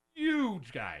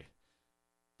 huge guy.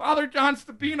 Father John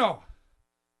Stabeno.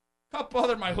 A couple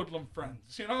other my hoodlum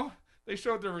friends, They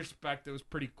showed their respect. It was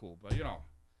pretty cool, but,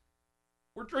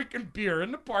 We're drinking beer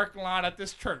in the parking lot at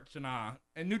this church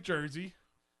in New Jersey.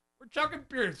 We're chugging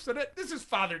beer. So this is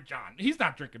Father John. He's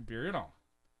not drinking beer, you know.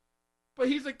 But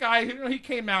he's a guy, he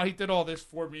came out, he did all this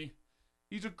for me.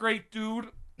 He's a great dude.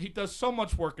 He does so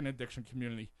much work in the addiction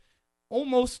community.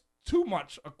 Almost too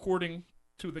much, according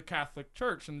to the Catholic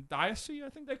Church and the diocese, I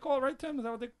think they call it, right, Tim? Is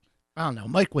that what they... I don't know.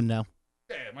 Mike would know.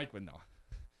 Yeah, Mike would know.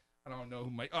 I don't know who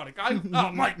Mike... Oh, the guy...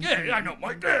 Oh, Mike. Yeah, I know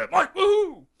Mike. Yeah, Mike.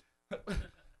 Woohoo!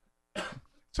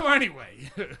 So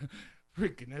anyway,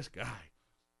 freaking this guy.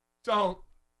 So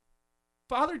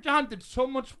Father John did so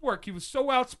much work. He was so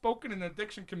outspoken in the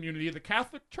addiction community. The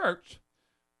Catholic Church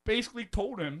basically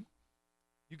told him,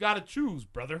 you got to choose,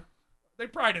 brother. They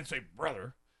probably didn't say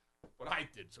brother, but I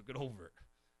did, so get over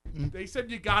it. They said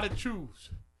you got to choose.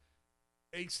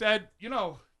 They said, you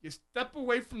know, you step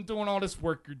away from doing all this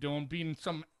work you're doing, being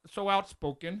so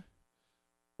outspoken,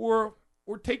 or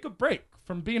take a break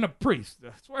from being a priest.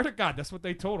 I swear to God, that's what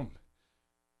they told him.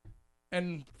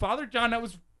 And Father John, that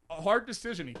was a hard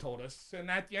decision, he told us.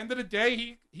 And at the end of the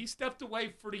day, he stepped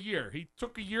away for the year. He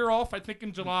took a year off, I think,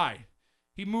 in July.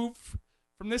 He moved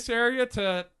from this area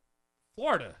to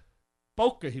Florida.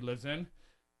 Boca he lives in.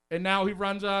 And now he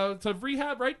runs to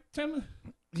rehab, right, Tim?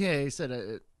 Yeah, he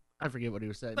said, I forget what he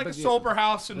was saying. Like a sober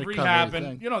house and rehab. And,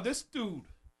 thing. you know, this dude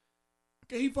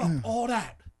gave up all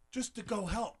that just to go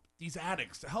help these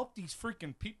addicts, to help these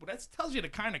freaking people. That tells you the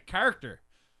kind of character.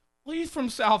 Well, he's from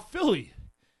South Philly.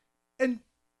 And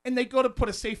they go to put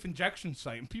a safe injection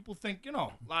site. And people think, you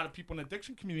know, a lot of people in the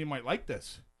addiction community might like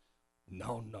this.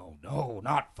 No,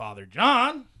 not Father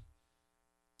John.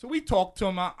 So we talked to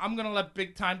him. I'm going to let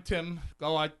Big Time Tim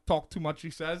go. I talk too much, he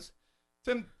says.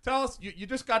 Tim, tell us, you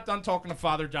just got done talking to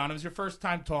Father John. It was your first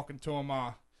time talking to him.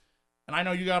 And I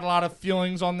know you got a lot of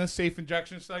feelings on this safe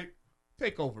injection site.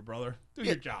 Take over, brother. Do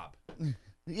your job.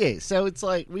 Yeah, so it's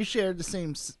like we shared the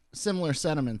same similar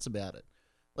sentiments about it.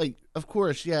 Like, of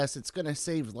course, yes, it's going to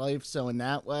save life, so in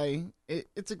that way,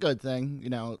 it's a good thing, you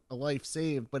know, a life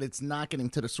saved, but it's not getting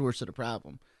to the source of the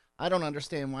problem. I don't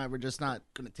understand why we're just not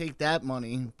going to take that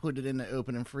money, put it into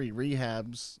open and free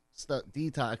rehabs,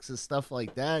 detoxes, stuff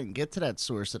like that, and get to that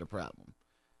source of the problem.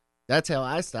 That's how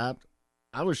I stopped.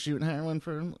 I was shooting heroin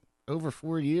for over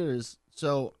 4 years,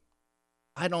 so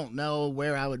I don't know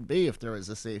where I would be if there was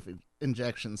a safe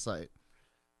injection site.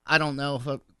 I don't know if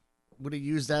I would have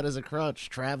used that as a crutch,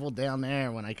 traveled down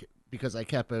there because I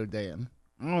kept ODing.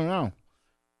 I don't know.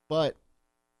 But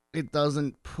it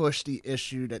doesn't push the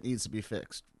issue that needs to be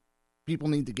fixed. People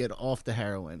need to get off the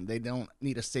heroin. They don't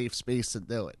need a safe space to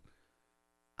do it.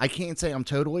 I can't say I'm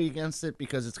totally against it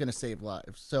because it's going to save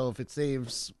lives. So if it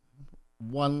saves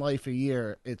one life a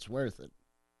year, it's worth it.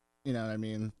 You know what I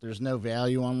mean? There's no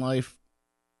value on life,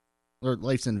 or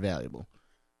life's invaluable.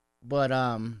 But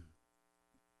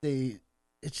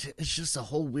it's just a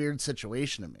whole weird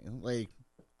situation to me. Like,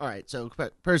 all right, so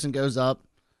person goes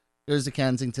to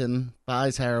Kensington,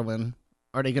 buys heroin.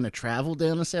 Are they going to travel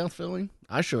down to South Philly?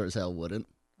 I sure as hell wouldn't.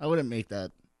 I wouldn't make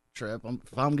that trip.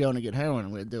 If I'm going to get heroin,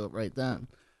 I'm going to do it right then.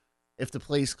 If the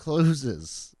place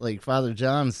closes, like Father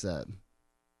John said,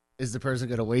 is the person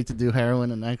going to wait to do heroin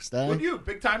the next day? Well, you,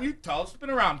 Big Time, you tell us. Been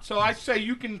around. So I say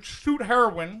you can shoot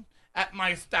heroin at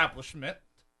my establishment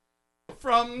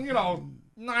from,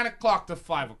 9 o'clock to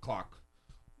 5 o'clock.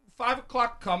 5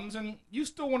 o'clock comes and you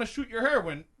still want to shoot your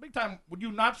heroin. Big Time, would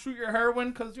you not shoot your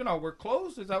heroin because, we're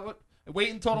closed? Is that what?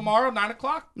 Wait until tomorrow, 9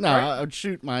 o'clock? No, right? I would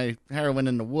shoot my heroin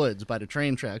in the woods by the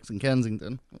train tracks in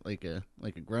Kensington, like a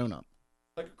grown-up.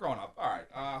 Like a grown-up. All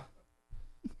right.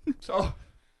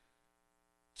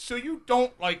 So you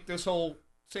don't like this whole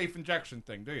safe injection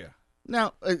thing, do you?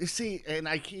 No, see, and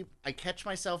I catch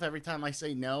myself every time I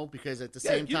say no because at the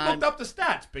same you time, looked up the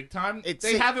stats, Big Time.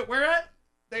 They have it where at?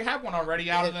 They have one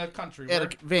already out in the country.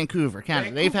 At Vancouver,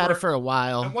 Canada. They've had it for a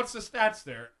while. And what's the stats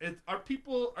there? Are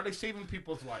they saving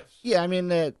people's lives? Yeah, I mean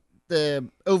the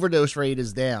overdose rate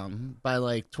is down by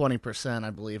like 20%,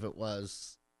 I believe it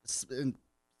was,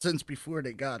 since before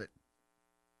they got it.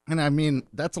 And I mean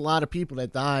that's a lot of people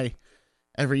that die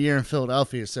every year in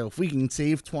Philadelphia. So if we can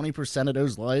save 20% of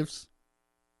those lives,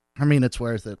 I mean it's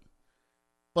worth it.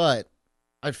 But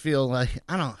I feel like,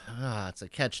 it's a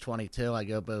catch-22. I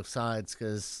go both sides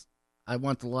because I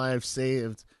want the lives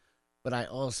saved, but I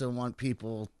also want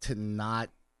people to not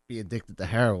be addicted to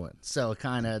heroin. So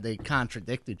they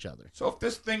contradict each other. So if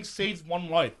this thing saves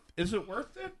one life, is it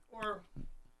worth it? Or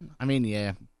I mean,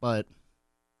 yeah, but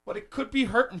it could be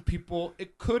hurting people.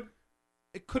 It could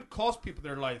cost people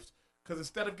their lives because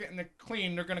instead of getting it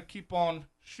clean, they're going to keep on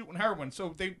shooting heroin.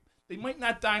 So they might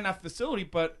not die in that facility,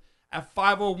 but at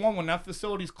 5:01, when that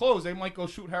facility's closed, they might go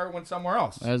shoot heroin somewhere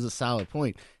else. That is a solid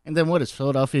point. And then what is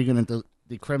Philadelphia going to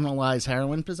decriminalize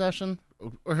heroin possession?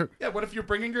 Or Yeah, what if you're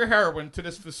bringing your heroin to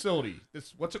this facility?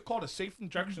 What's it called? A safe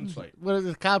injection site. what if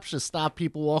the cops just stop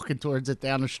people walking towards it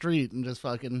down the street and just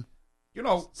fucking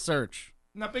search?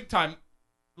 Now, big time,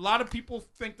 a lot of people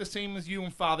think the same as you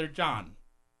and Father John.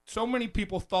 So many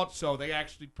people thought so, they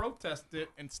actually protested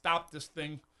and stopped this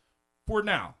thing for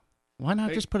now. Why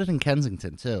not just put it in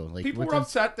Kensington, too? Like, People were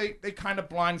upset. They kind of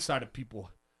blindsided people.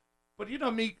 But you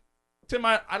know me, Tim,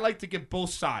 I like to get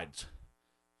both sides.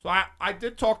 So I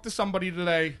did talk to somebody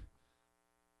today,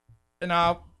 and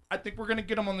I think we're going to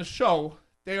get them on the show.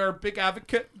 They are a big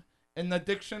advocate in the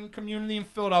addiction community in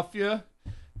Philadelphia.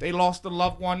 They lost a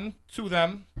loved one to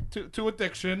them, to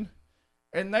addiction,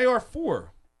 and they are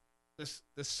for this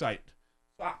site.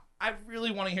 So I really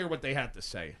want to hear what they had to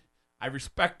say. I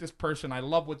respect this person. I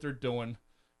love what they're doing.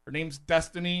 Her name's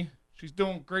Destiny. She's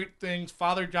doing great things.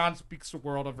 Father John speaks the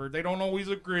world of her. They don't always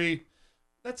agree.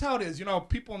 That's how it is. You know,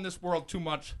 people in this world too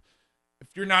much, if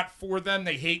you're not for them,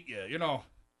 they hate you. You know,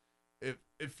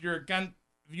 if you're if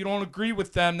you don't agree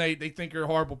with them, they think you're a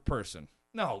horrible person.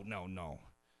 No.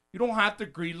 You don't have to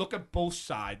agree. Look at both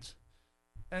sides.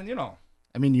 And, you know.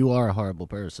 I mean, you are a horrible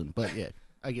person, but yeah,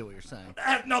 I get what you're saying. That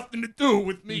had nothing to do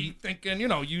with me thinking, you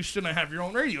know, you shouldn't have your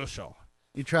own radio show.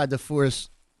 You tried to force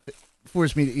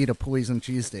me to eat a poison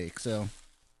cheesesteak, so.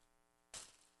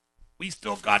 We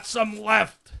still got some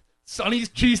left. Sonnys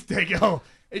cheesesteak, yo.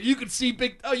 And you can see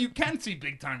you can see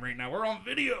big time right now. We're on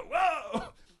video. Whoa.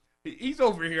 He's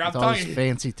over here. I'm telling you.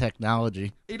 Fancy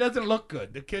technology. He doesn't look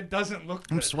good. The kid doesn't look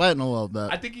good. I'm sweating a little bit.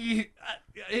 I think he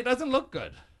doesn't look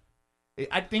good.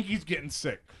 I think he's getting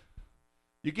sick.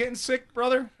 You getting sick,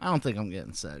 brother? I don't think I'm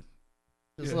getting sick.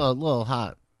 Just a little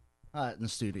hot in the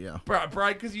studio.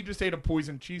 Brian, because you just ate a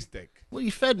poison cheesesteak. Well,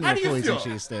 you fed me a poison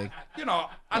cheesesteak. You know,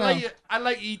 I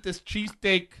let you eat this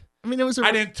cheesesteak. I mean,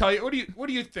 I didn't tell you. What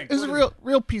do you think? It was a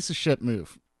real piece of shit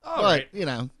move. All right. You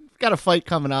know, got a fight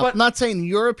coming up. I'm not saying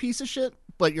you're a piece of shit,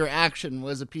 but your action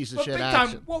was a piece of shit big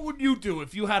action. Time, what would you do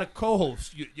if you had a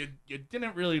co-host you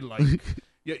didn't really like?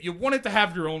 you wanted to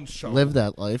have your own show. Live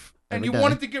that life. And you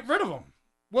wanted to get rid of him.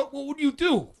 What would you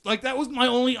do? Like, that was my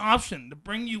only option, to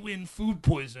bring you in food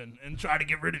poison and try to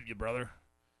get rid of you, brother.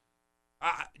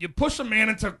 You push a man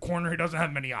into a corner, he doesn't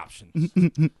have many options.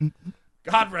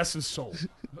 God rest his soul.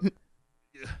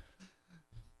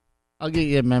 I'll get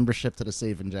you a membership to the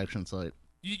safe injection site.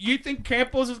 You think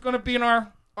Campos is going to be in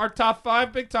our top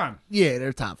 5 big time? Yeah,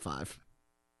 they're top 5.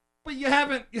 But you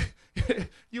haven't.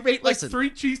 You ate like 3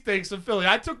 cheesesteaks in Philly.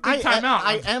 I took big time out.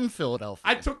 I am Philadelphia.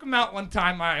 I took him out one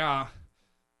time.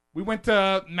 We went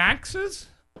to Max's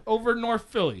over in North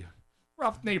Philly.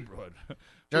 Rough neighborhood.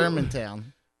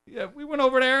 Germantown. Yeah, we went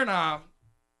over there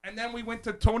and then we went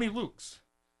to Tony Luke's.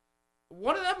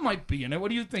 One of them might be in it. What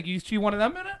do you think? You see one of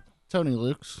them in it? Tony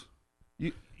Luke's.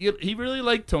 He really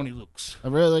liked Tony Luke's. I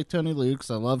really like Tony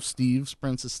Luke's. I love Steve's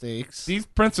Princess Steaks. Steve's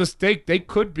Princess Steak, they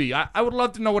could be. I would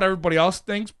love to know what everybody else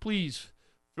thinks. Please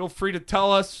feel free to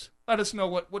tell us. Let us know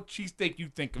what cheesesteak you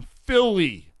think of.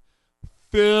 Philly.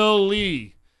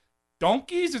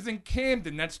 Donkey's is in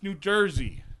Camden. That's New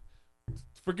Jersey.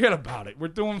 Forget about it. We're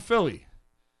doing Philly.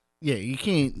 Yeah, you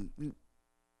can't.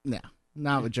 No,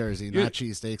 not with Jersey. Not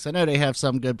cheesesteaks. I know they have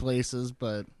some good places,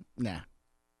 but nah.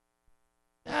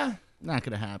 Yeah. Not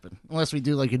going to happen. Unless we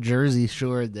do like a Jersey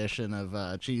Shore edition of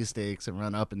cheesesteaks and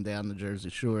run up and down the Jersey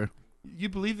Shore. You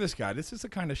believe this guy? This is the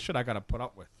kind of shit I got to put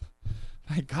up with.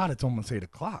 Thank God it's almost 8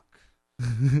 o'clock.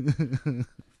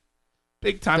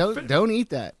 Big time. Don't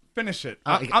eat that. Finish it.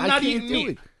 I'm not eating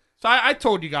meat. So I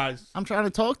told you guys. I'm trying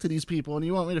to talk to these people, and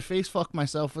you want me to face fuck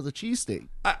myself with a cheesesteak.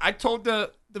 I told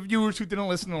the viewers who didn't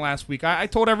listen to last week, I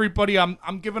told everybody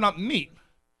I'm giving up meat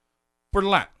for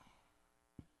Lent.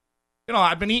 You know,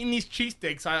 I've been eating these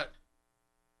cheesesteaks. I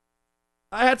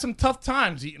had some tough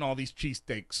times eating all these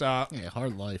cheesesteaks. Yeah,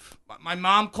 hard life. My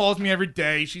mom calls me every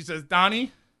day. She says,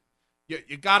 Donnie,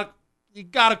 you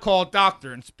gotta call a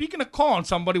doctor. And speaking of calling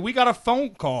somebody, we got a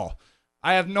phone call.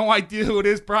 I have no idea who it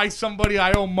is. Probably somebody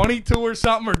I owe money to or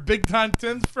something, or Big Time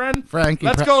Tim's friend. Frankie.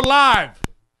 Let's go live.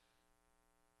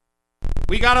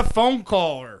 We got a phone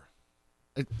caller.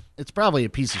 It's probably a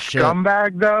piece of shit.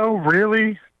 Scumbag, though?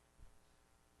 Really?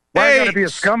 Why gotta be a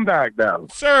scumbag, though?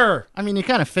 Sir. I mean, you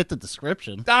kind of fit the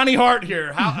description. Donnie Hart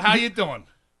here. How you doing?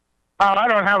 Oh, I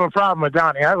don't have a problem with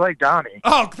Donnie. I like Donnie.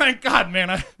 Oh, thank God, man.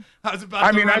 I was about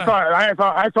to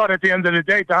I thought at the end of the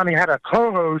day Donnie had a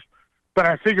co-host, but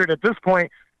I figured at this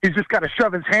point he's just got to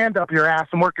shove his hand up your ass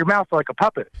and work your mouth like a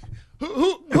puppet.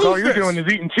 Who's all you're doing is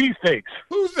eating cheesesteaks.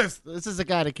 Who's this? This is a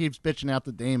guy that keeps bitching out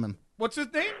to Damon. What's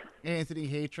his name? Anthony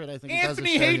Hatred, I think.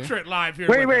 Anthony Hatred live here.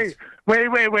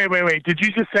 Wait. Did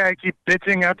you just say I keep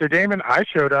bitching after Damon? I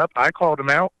showed up. I called him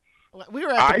out. We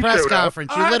were at the press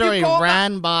conference. You literally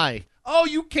ran by. Oh,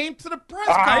 you came to the press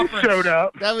conference. I showed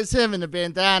up. That was him in the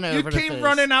bandana over the face. You came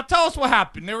running out. Tell us what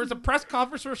happened. There was a press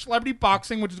conference for Celebrity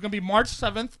Boxing, which is going to be March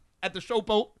 7th at the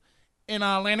Showboat in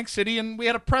Atlantic City, and we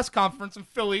had a press conference in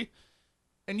Philly,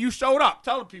 and you showed up.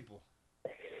 Tell the people.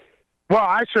 Well,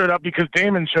 I showed up because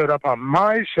Damon showed up on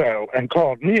my show and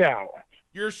called me out.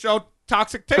 Your show,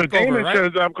 Toxic Takeover, so Damon right?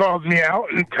 shows up, calls me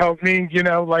out, and tells me,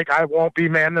 like I won't be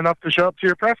man enough to show up to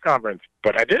your press conference.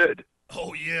 But I did.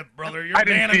 Oh yeah, brother, you're I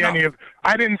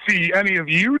didn't see any of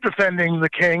you defending the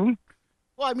king.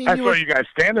 Well, I mean, I saw you guys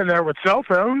standing there with cell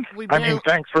phones.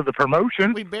 Thanks for the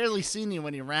promotion. We barely seen you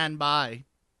when you ran by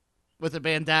with a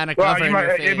bandana covering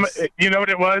your face. You know what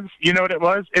it was?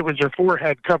 It was your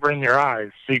forehead covering your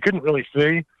eyes, so you couldn't really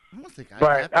see. I don't think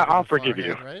I'll forgive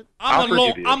you. Right?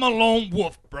 I'm a lone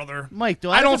wolf, brother. Mike,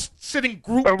 I don't sit in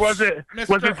groups. Or was it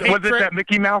that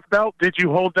Mickey Mouse belt? Did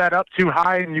you hold that up too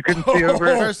high and you couldn't see over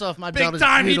it? First off, my belt is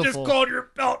beautiful. beautiful. He just called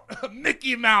your belt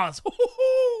Mickey Mouse.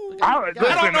 I don't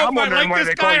know if I like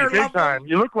this guy or love him.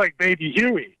 You look like Baby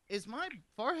Huey. Is my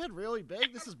forehead really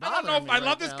big? This is I don't know if I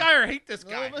love this guy or hate this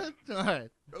guy. All right.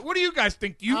 What do you guys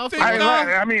think? Do you think?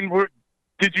 I mean,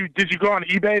 did you go on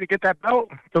eBay to get that belt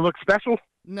to look special?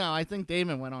 No, I think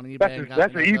Damon went on eBay.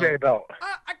 That's an eBay belt.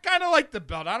 I kind of like the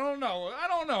belt. I don't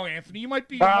know, Anthony. You might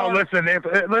be. Oh, listen.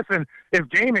 If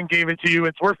Damon gave it to you,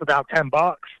 it's worth about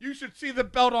 $10. You should see the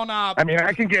belt on. I mean,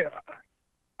 I can get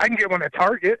one at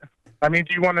Target. I mean,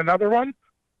 do you want another one?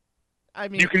 I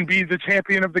mean, you can be the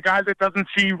champion of the guy that doesn't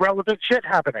see relevant shit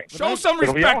happening. Show some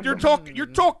respect. You're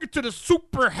talking to the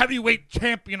super heavyweight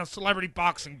champion of celebrity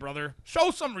boxing, brother.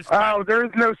 Show some respect. Oh, there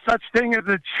is no such thing as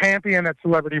a champion at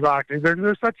celebrity boxing. There's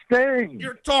no such thing.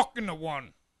 You're talking to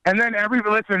one. And then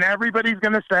everybody's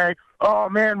going to say, oh,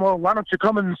 man, well, why don't you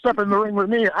come and step in the ring with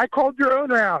me? I called your own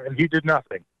round, and he did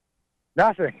nothing.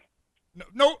 Nothing.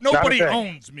 Nobody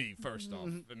owns me, first off,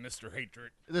 Mr.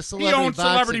 Hatred. He owns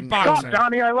celebrity boxing. Stop,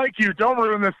 Donnie, I like you. Don't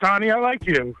ruin this, Donnie. I like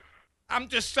you. I'm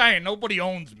just saying, nobody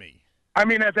owns me. I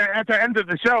mean, at the end of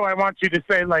the show, I want you to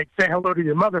say hello to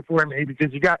your mother for me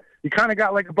because you kind of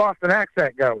got like a Boston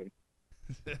accent going.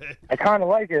 I kind of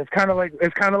like it. It's kind of like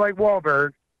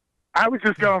Wahlberg. I was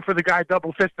just going for the guy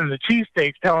double fisting the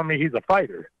cheesesteaks, telling me he's a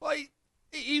fighter. Well,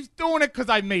 he's doing it because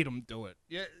I made him do it.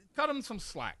 Yeah, cut him some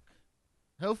slack.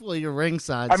 Hopefully you're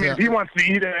ringside. I mean, if he wants to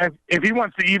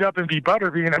eat up and be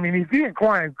butterbean, I mean, he's being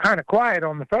kind of quiet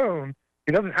on the phone.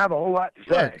 He doesn't have a whole lot to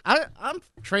say. Look, I'm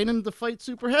training to fight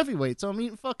super heavyweight, so I'm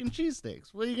eating fucking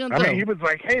cheesesteaks. What are you gonna do? I mean, he was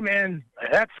like, "Hey, man,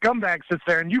 that scumbag sits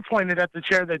there," and you pointed at the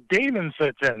chair that Damon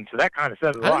sits in. So that kind of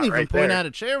says a lot. I didn't even point there. at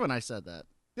a chair when I said that.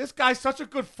 This guy's such a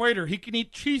good fighter. He can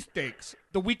eat cheesesteaks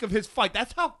the week of his fight.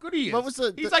 That's how good he is.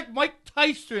 He's like Mike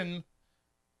Tyson.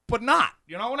 But not.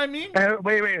 You know what I mean?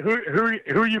 Wait. Who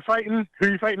are you fighting? Who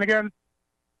are you fighting again?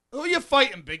 Who are you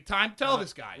fighting, big time? Tell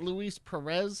this guy. Luis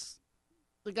Perez.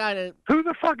 The guy that... Who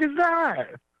the fuck is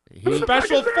that?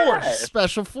 Special Force.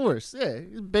 Special Force. Yeah.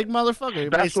 He's a big motherfucker. He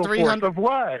Special Force of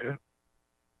what?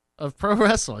 Of pro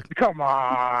wrestling. Come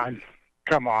on.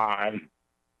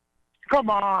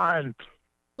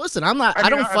 Listen, I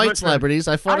don't fight celebrities.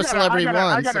 I fought a celebrity once.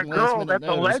 I got a girl that's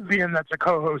a lesbian that's a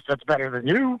co-host that's better than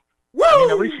you. Woo! I mean,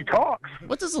 at least she talks.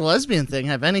 What does the lesbian thing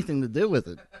have anything to do with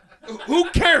it? Who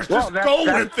cares? Just go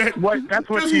with it. That's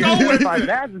what she means by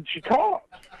that, and she talks.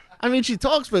 I mean, she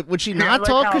talks, but would she not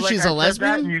talk because she's a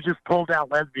lesbian? And you just pulled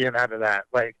out lesbian out of that.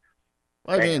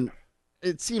 I mean,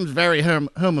 it seems very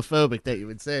homophobic that you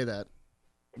would say that.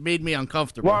 It made me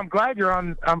uncomfortable. Well, I'm glad you're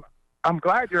on. I'm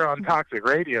glad you're on Toxic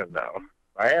Radio, though.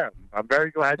 I am. I'm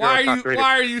very glad you're on Toxic Radio.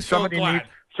 Why are you so glad?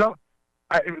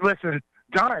 Listen.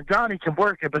 Donnie can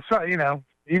work it, but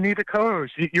you need a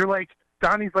co-host. You're like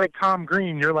Donnie's like Tom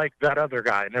Green. You're like that other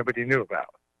guy nobody knew about.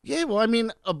 Yeah, well, I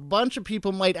mean, a bunch of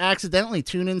people might accidentally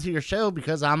tune into your show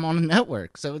because I'm on a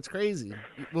network, so it's crazy.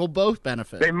 We'll both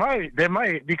benefit. They might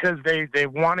because they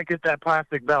want to get that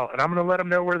plastic belt, and I'm going to let them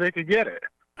know where they could get it.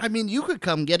 I mean, you could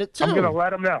come get it too. I'm going to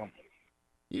let them know.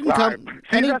 You can come.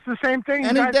 That's the same thing.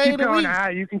 Any guys day keep of the going,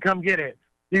 week. You can come get it.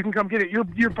 You can come get it.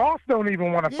 Your boss don't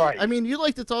even want to fight. I mean, you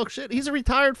like to talk shit. He's a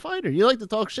retired fighter. You like to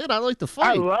talk shit. I like to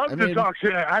fight. I love to talk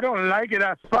shit. I don't like it.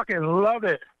 I fucking love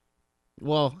it.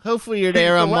 Well, hopefully you're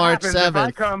there on March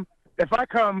 7th. If I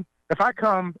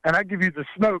come and I give you the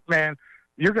smoke, man,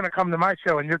 you're going to come to my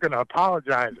show and you're going to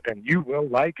apologize and you will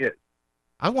like it.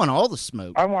 I want all the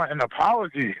smoke. I want an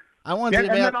apology. I want the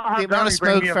amount of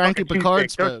smoke Frankie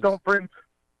Pickard spoke. Don't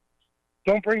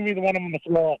bring me the one I'm going to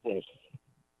throw up with.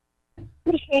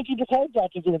 What is Frankie Pickard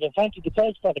got to do with it? Frankie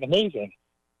Pickard's fucking amazing.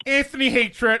 Anthony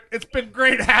Hatred, it's been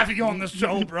great having you on the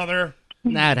show, brother.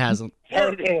 Nah, it hasn't.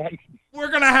 We're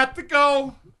going to have to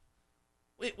go.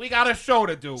 We got a show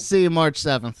to do. See you March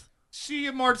 7th. See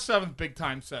you March 7th, Big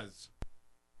Time says.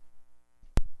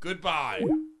 Goodbye.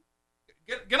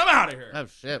 Get them out of here. Oh,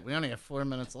 shit. We only have 4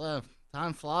 minutes left.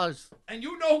 Time flies. And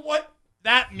you know what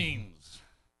that means.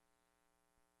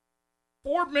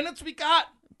 4 minutes we got?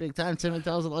 Big Time Timmy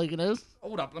tells it like it is.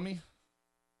 Hold up. Let me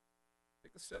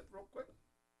take a sip real quick.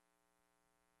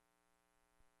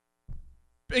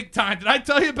 Big Time. Did I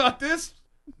tell you about this?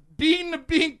 Bean to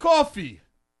Bean Coffee.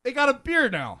 They got a beer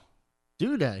now.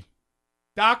 Do they?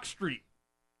 Dock Street.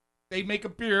 They make a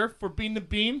beer for Bean to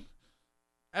Bean.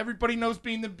 Everybody knows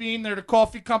Bean to Bean. They're the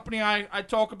coffee company I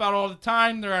talk about all the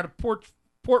time. They're out of Port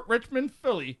Richmond,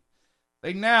 Philly.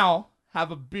 They now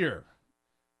have a beer.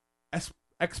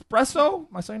 Espresso?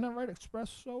 Am I saying that right?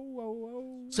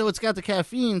 Espresso? So it's got the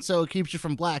caffeine, so it keeps you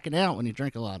from blacking out when you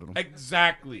drink a lot of them.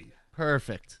 Exactly.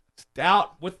 Perfect.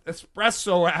 Stout with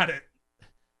espresso at it.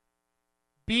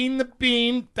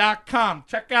 BeanTheBean.com.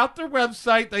 Check out their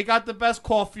website. They got the best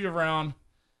coffee around.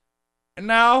 And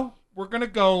now we're going to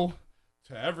go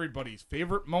to everybody's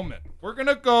favorite moment. We're going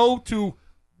to go to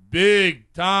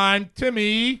Big Time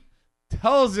Timmy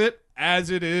Tells It As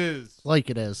It Is.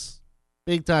 Like it is.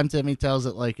 Big Time Timmy tells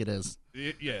it like it is.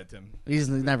 Yeah, Tim. He's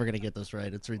never going to get this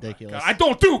right. It's ridiculous. God, I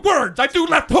don't do words. I do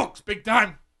left hooks, Big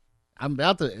Time.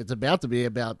 It's about to be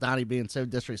about Donnie being so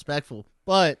disrespectful.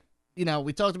 But, you know,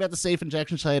 we talked about the safe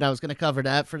injection site. I was going to cover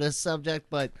that for this subject.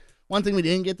 But one thing we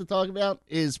didn't get to talk about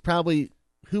is probably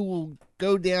who will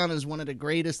go down as one of the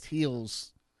greatest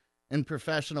heels in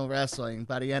professional wrestling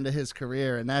by the end of his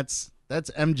career, and that's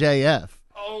MJF.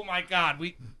 Oh, my God.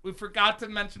 We forgot to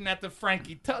mention that to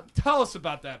Frankie. Tell us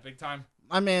about that, Big Time.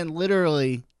 My man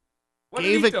literally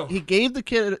he gave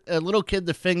a little kid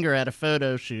the finger at a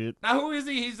photo shoot. Now, who is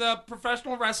he? He's a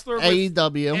professional wrestler with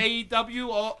AEW. AEW,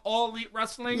 all Elite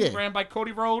Wrestling, ran by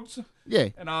Cody Rhodes. Yeah.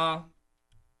 And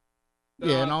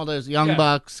and all those Young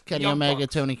Bucks, Kenny Omega,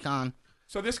 Bucks. Tony Khan.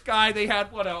 So this guy, they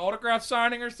had, an autograph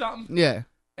signing or something? Yeah.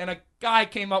 And a guy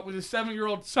came up with his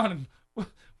 7-year-old son.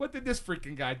 What did this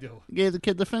freaking guy do? He gave the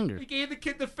kid the finger. He gave the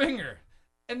kid the finger.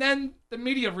 And then the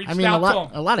media reached out to him.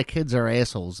 A lot of kids are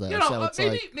assholes, though. You know, so it's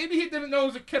maybe he didn't know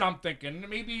as a kid, I'm thinking.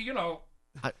 Maybe, you know.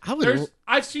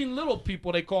 I've seen little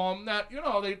people, they call them that, you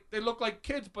know, they look like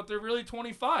kids, but they're really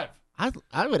 25.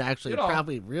 I would actually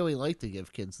probably really like to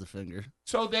give kids the finger.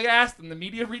 So they asked him. The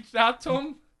media reached out to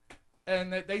him,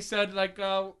 and they said, like,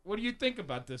 what do you think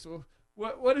about this?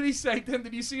 What did he say, Tim?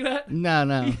 Did you see that?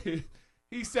 No.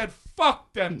 He said,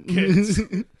 fuck them kids.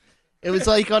 It was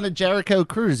like on a Jericho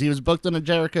cruise. He was booked on a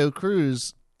Jericho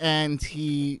cruise, and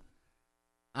he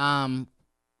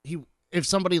if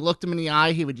somebody looked him in the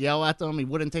eye, he would yell at them. He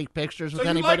wouldn't take pictures with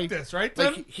anybody. Like this, right,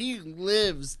 Tim? Like he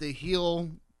lives the heel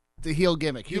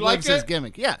gimmick. He lives his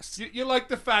gimmick. Yes. You like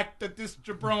the fact that this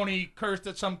jabroni cursed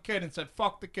at some kid and said,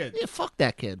 fuck the kid. Yeah, fuck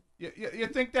that kid. You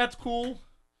think that's cool?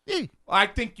 Yeah. I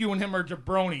think you and him are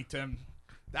jabroni, Tim.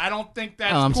 I don't think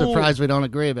that's I'm cool. surprised we don't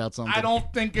agree about something. I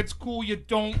don't think it's cool. You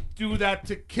don't do that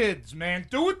to kids, man.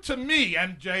 Do it to me,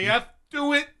 MJF.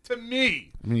 Do it to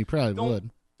me. I mean, you probably would.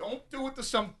 Don't do it to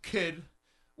some kid.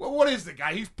 Well, what is the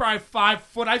guy? He's probably 5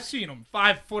 foot. I've seen him.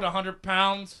 5 foot, 100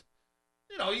 pounds.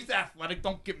 You know, he's athletic.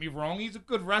 Don't get me wrong. He's a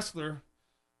good wrestler.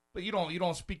 But you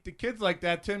don't speak to kids like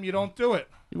that, Tim. You don't do it.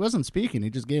 He wasn't speaking. He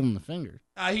just gave him the finger.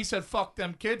 He said, fuck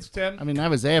them kids, Tim. I mean, that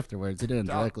was afterwards. He didn't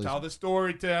directly. Tell the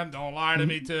story, Tim. Don't lie to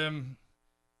me, Tim.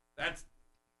 That's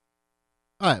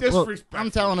all right, disrespectful.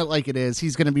 I'm telling it like it is.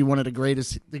 He's going to be one of the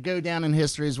greatest. To go down in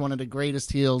history as one of the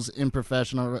greatest heels in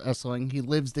professional wrestling. He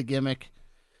lives the gimmick.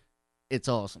 It's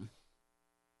awesome.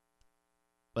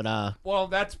 But well,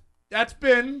 that's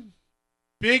been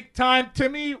Big Time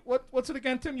Timmy. What's it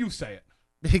again, Tim? You say it.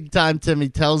 Big Time Timmy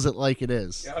tells it like it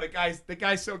is. Yeah, the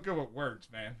guy's so good with words,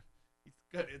 man. He's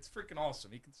good. It's freaking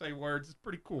awesome. He can say words. It's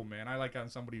pretty cool, man. I like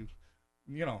having somebody who,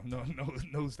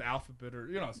 knows the alphabet or,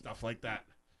 stuff like that.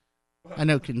 I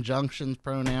know conjunctions,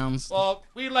 pronouns. Well,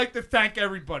 we'd like to thank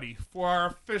everybody for our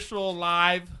official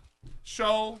live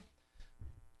show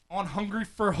on Hungry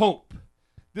for Hope.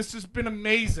 This has been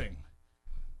amazing.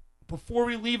 Before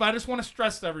we leave, I just want to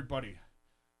stress to everybody.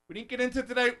 We didn't get into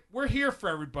today. We're here for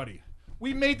everybody.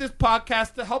 We made this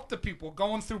podcast to help the people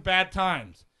going through bad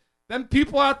times. Them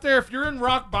people out there, if you're in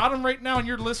rock bottom right now and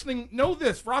you're listening, know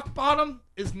this. Rock bottom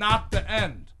is not the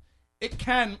end. It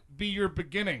can be your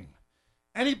beginning.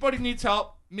 Anybody needs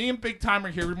help, me and Big Time are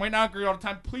here. We might not agree all the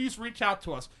time. Please reach out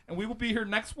to us. And we will be here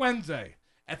next Wednesday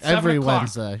at 7 o'clock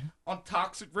Wednesday on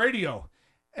Toxic Radio.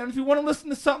 And if you want to listen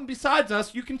to something besides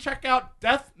us, you can check out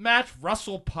Deathmatch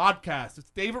Russell Podcast. It's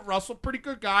David Russell, pretty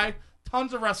good guy,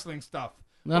 tons of wrestling stuff.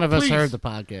 None of us heard the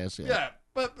podcast yet. Yeah,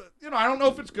 but I don't know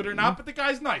if it's good or not, but the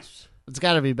guy's nice. It's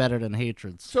got to be better than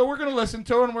Hatreds. So we're going to listen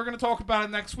to it, and we're going to talk about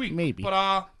it next week. Maybe.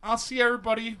 But I'll see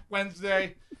everybody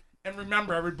Wednesday. And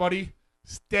remember, everybody,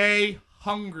 stay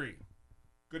hungry.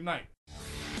 Good night.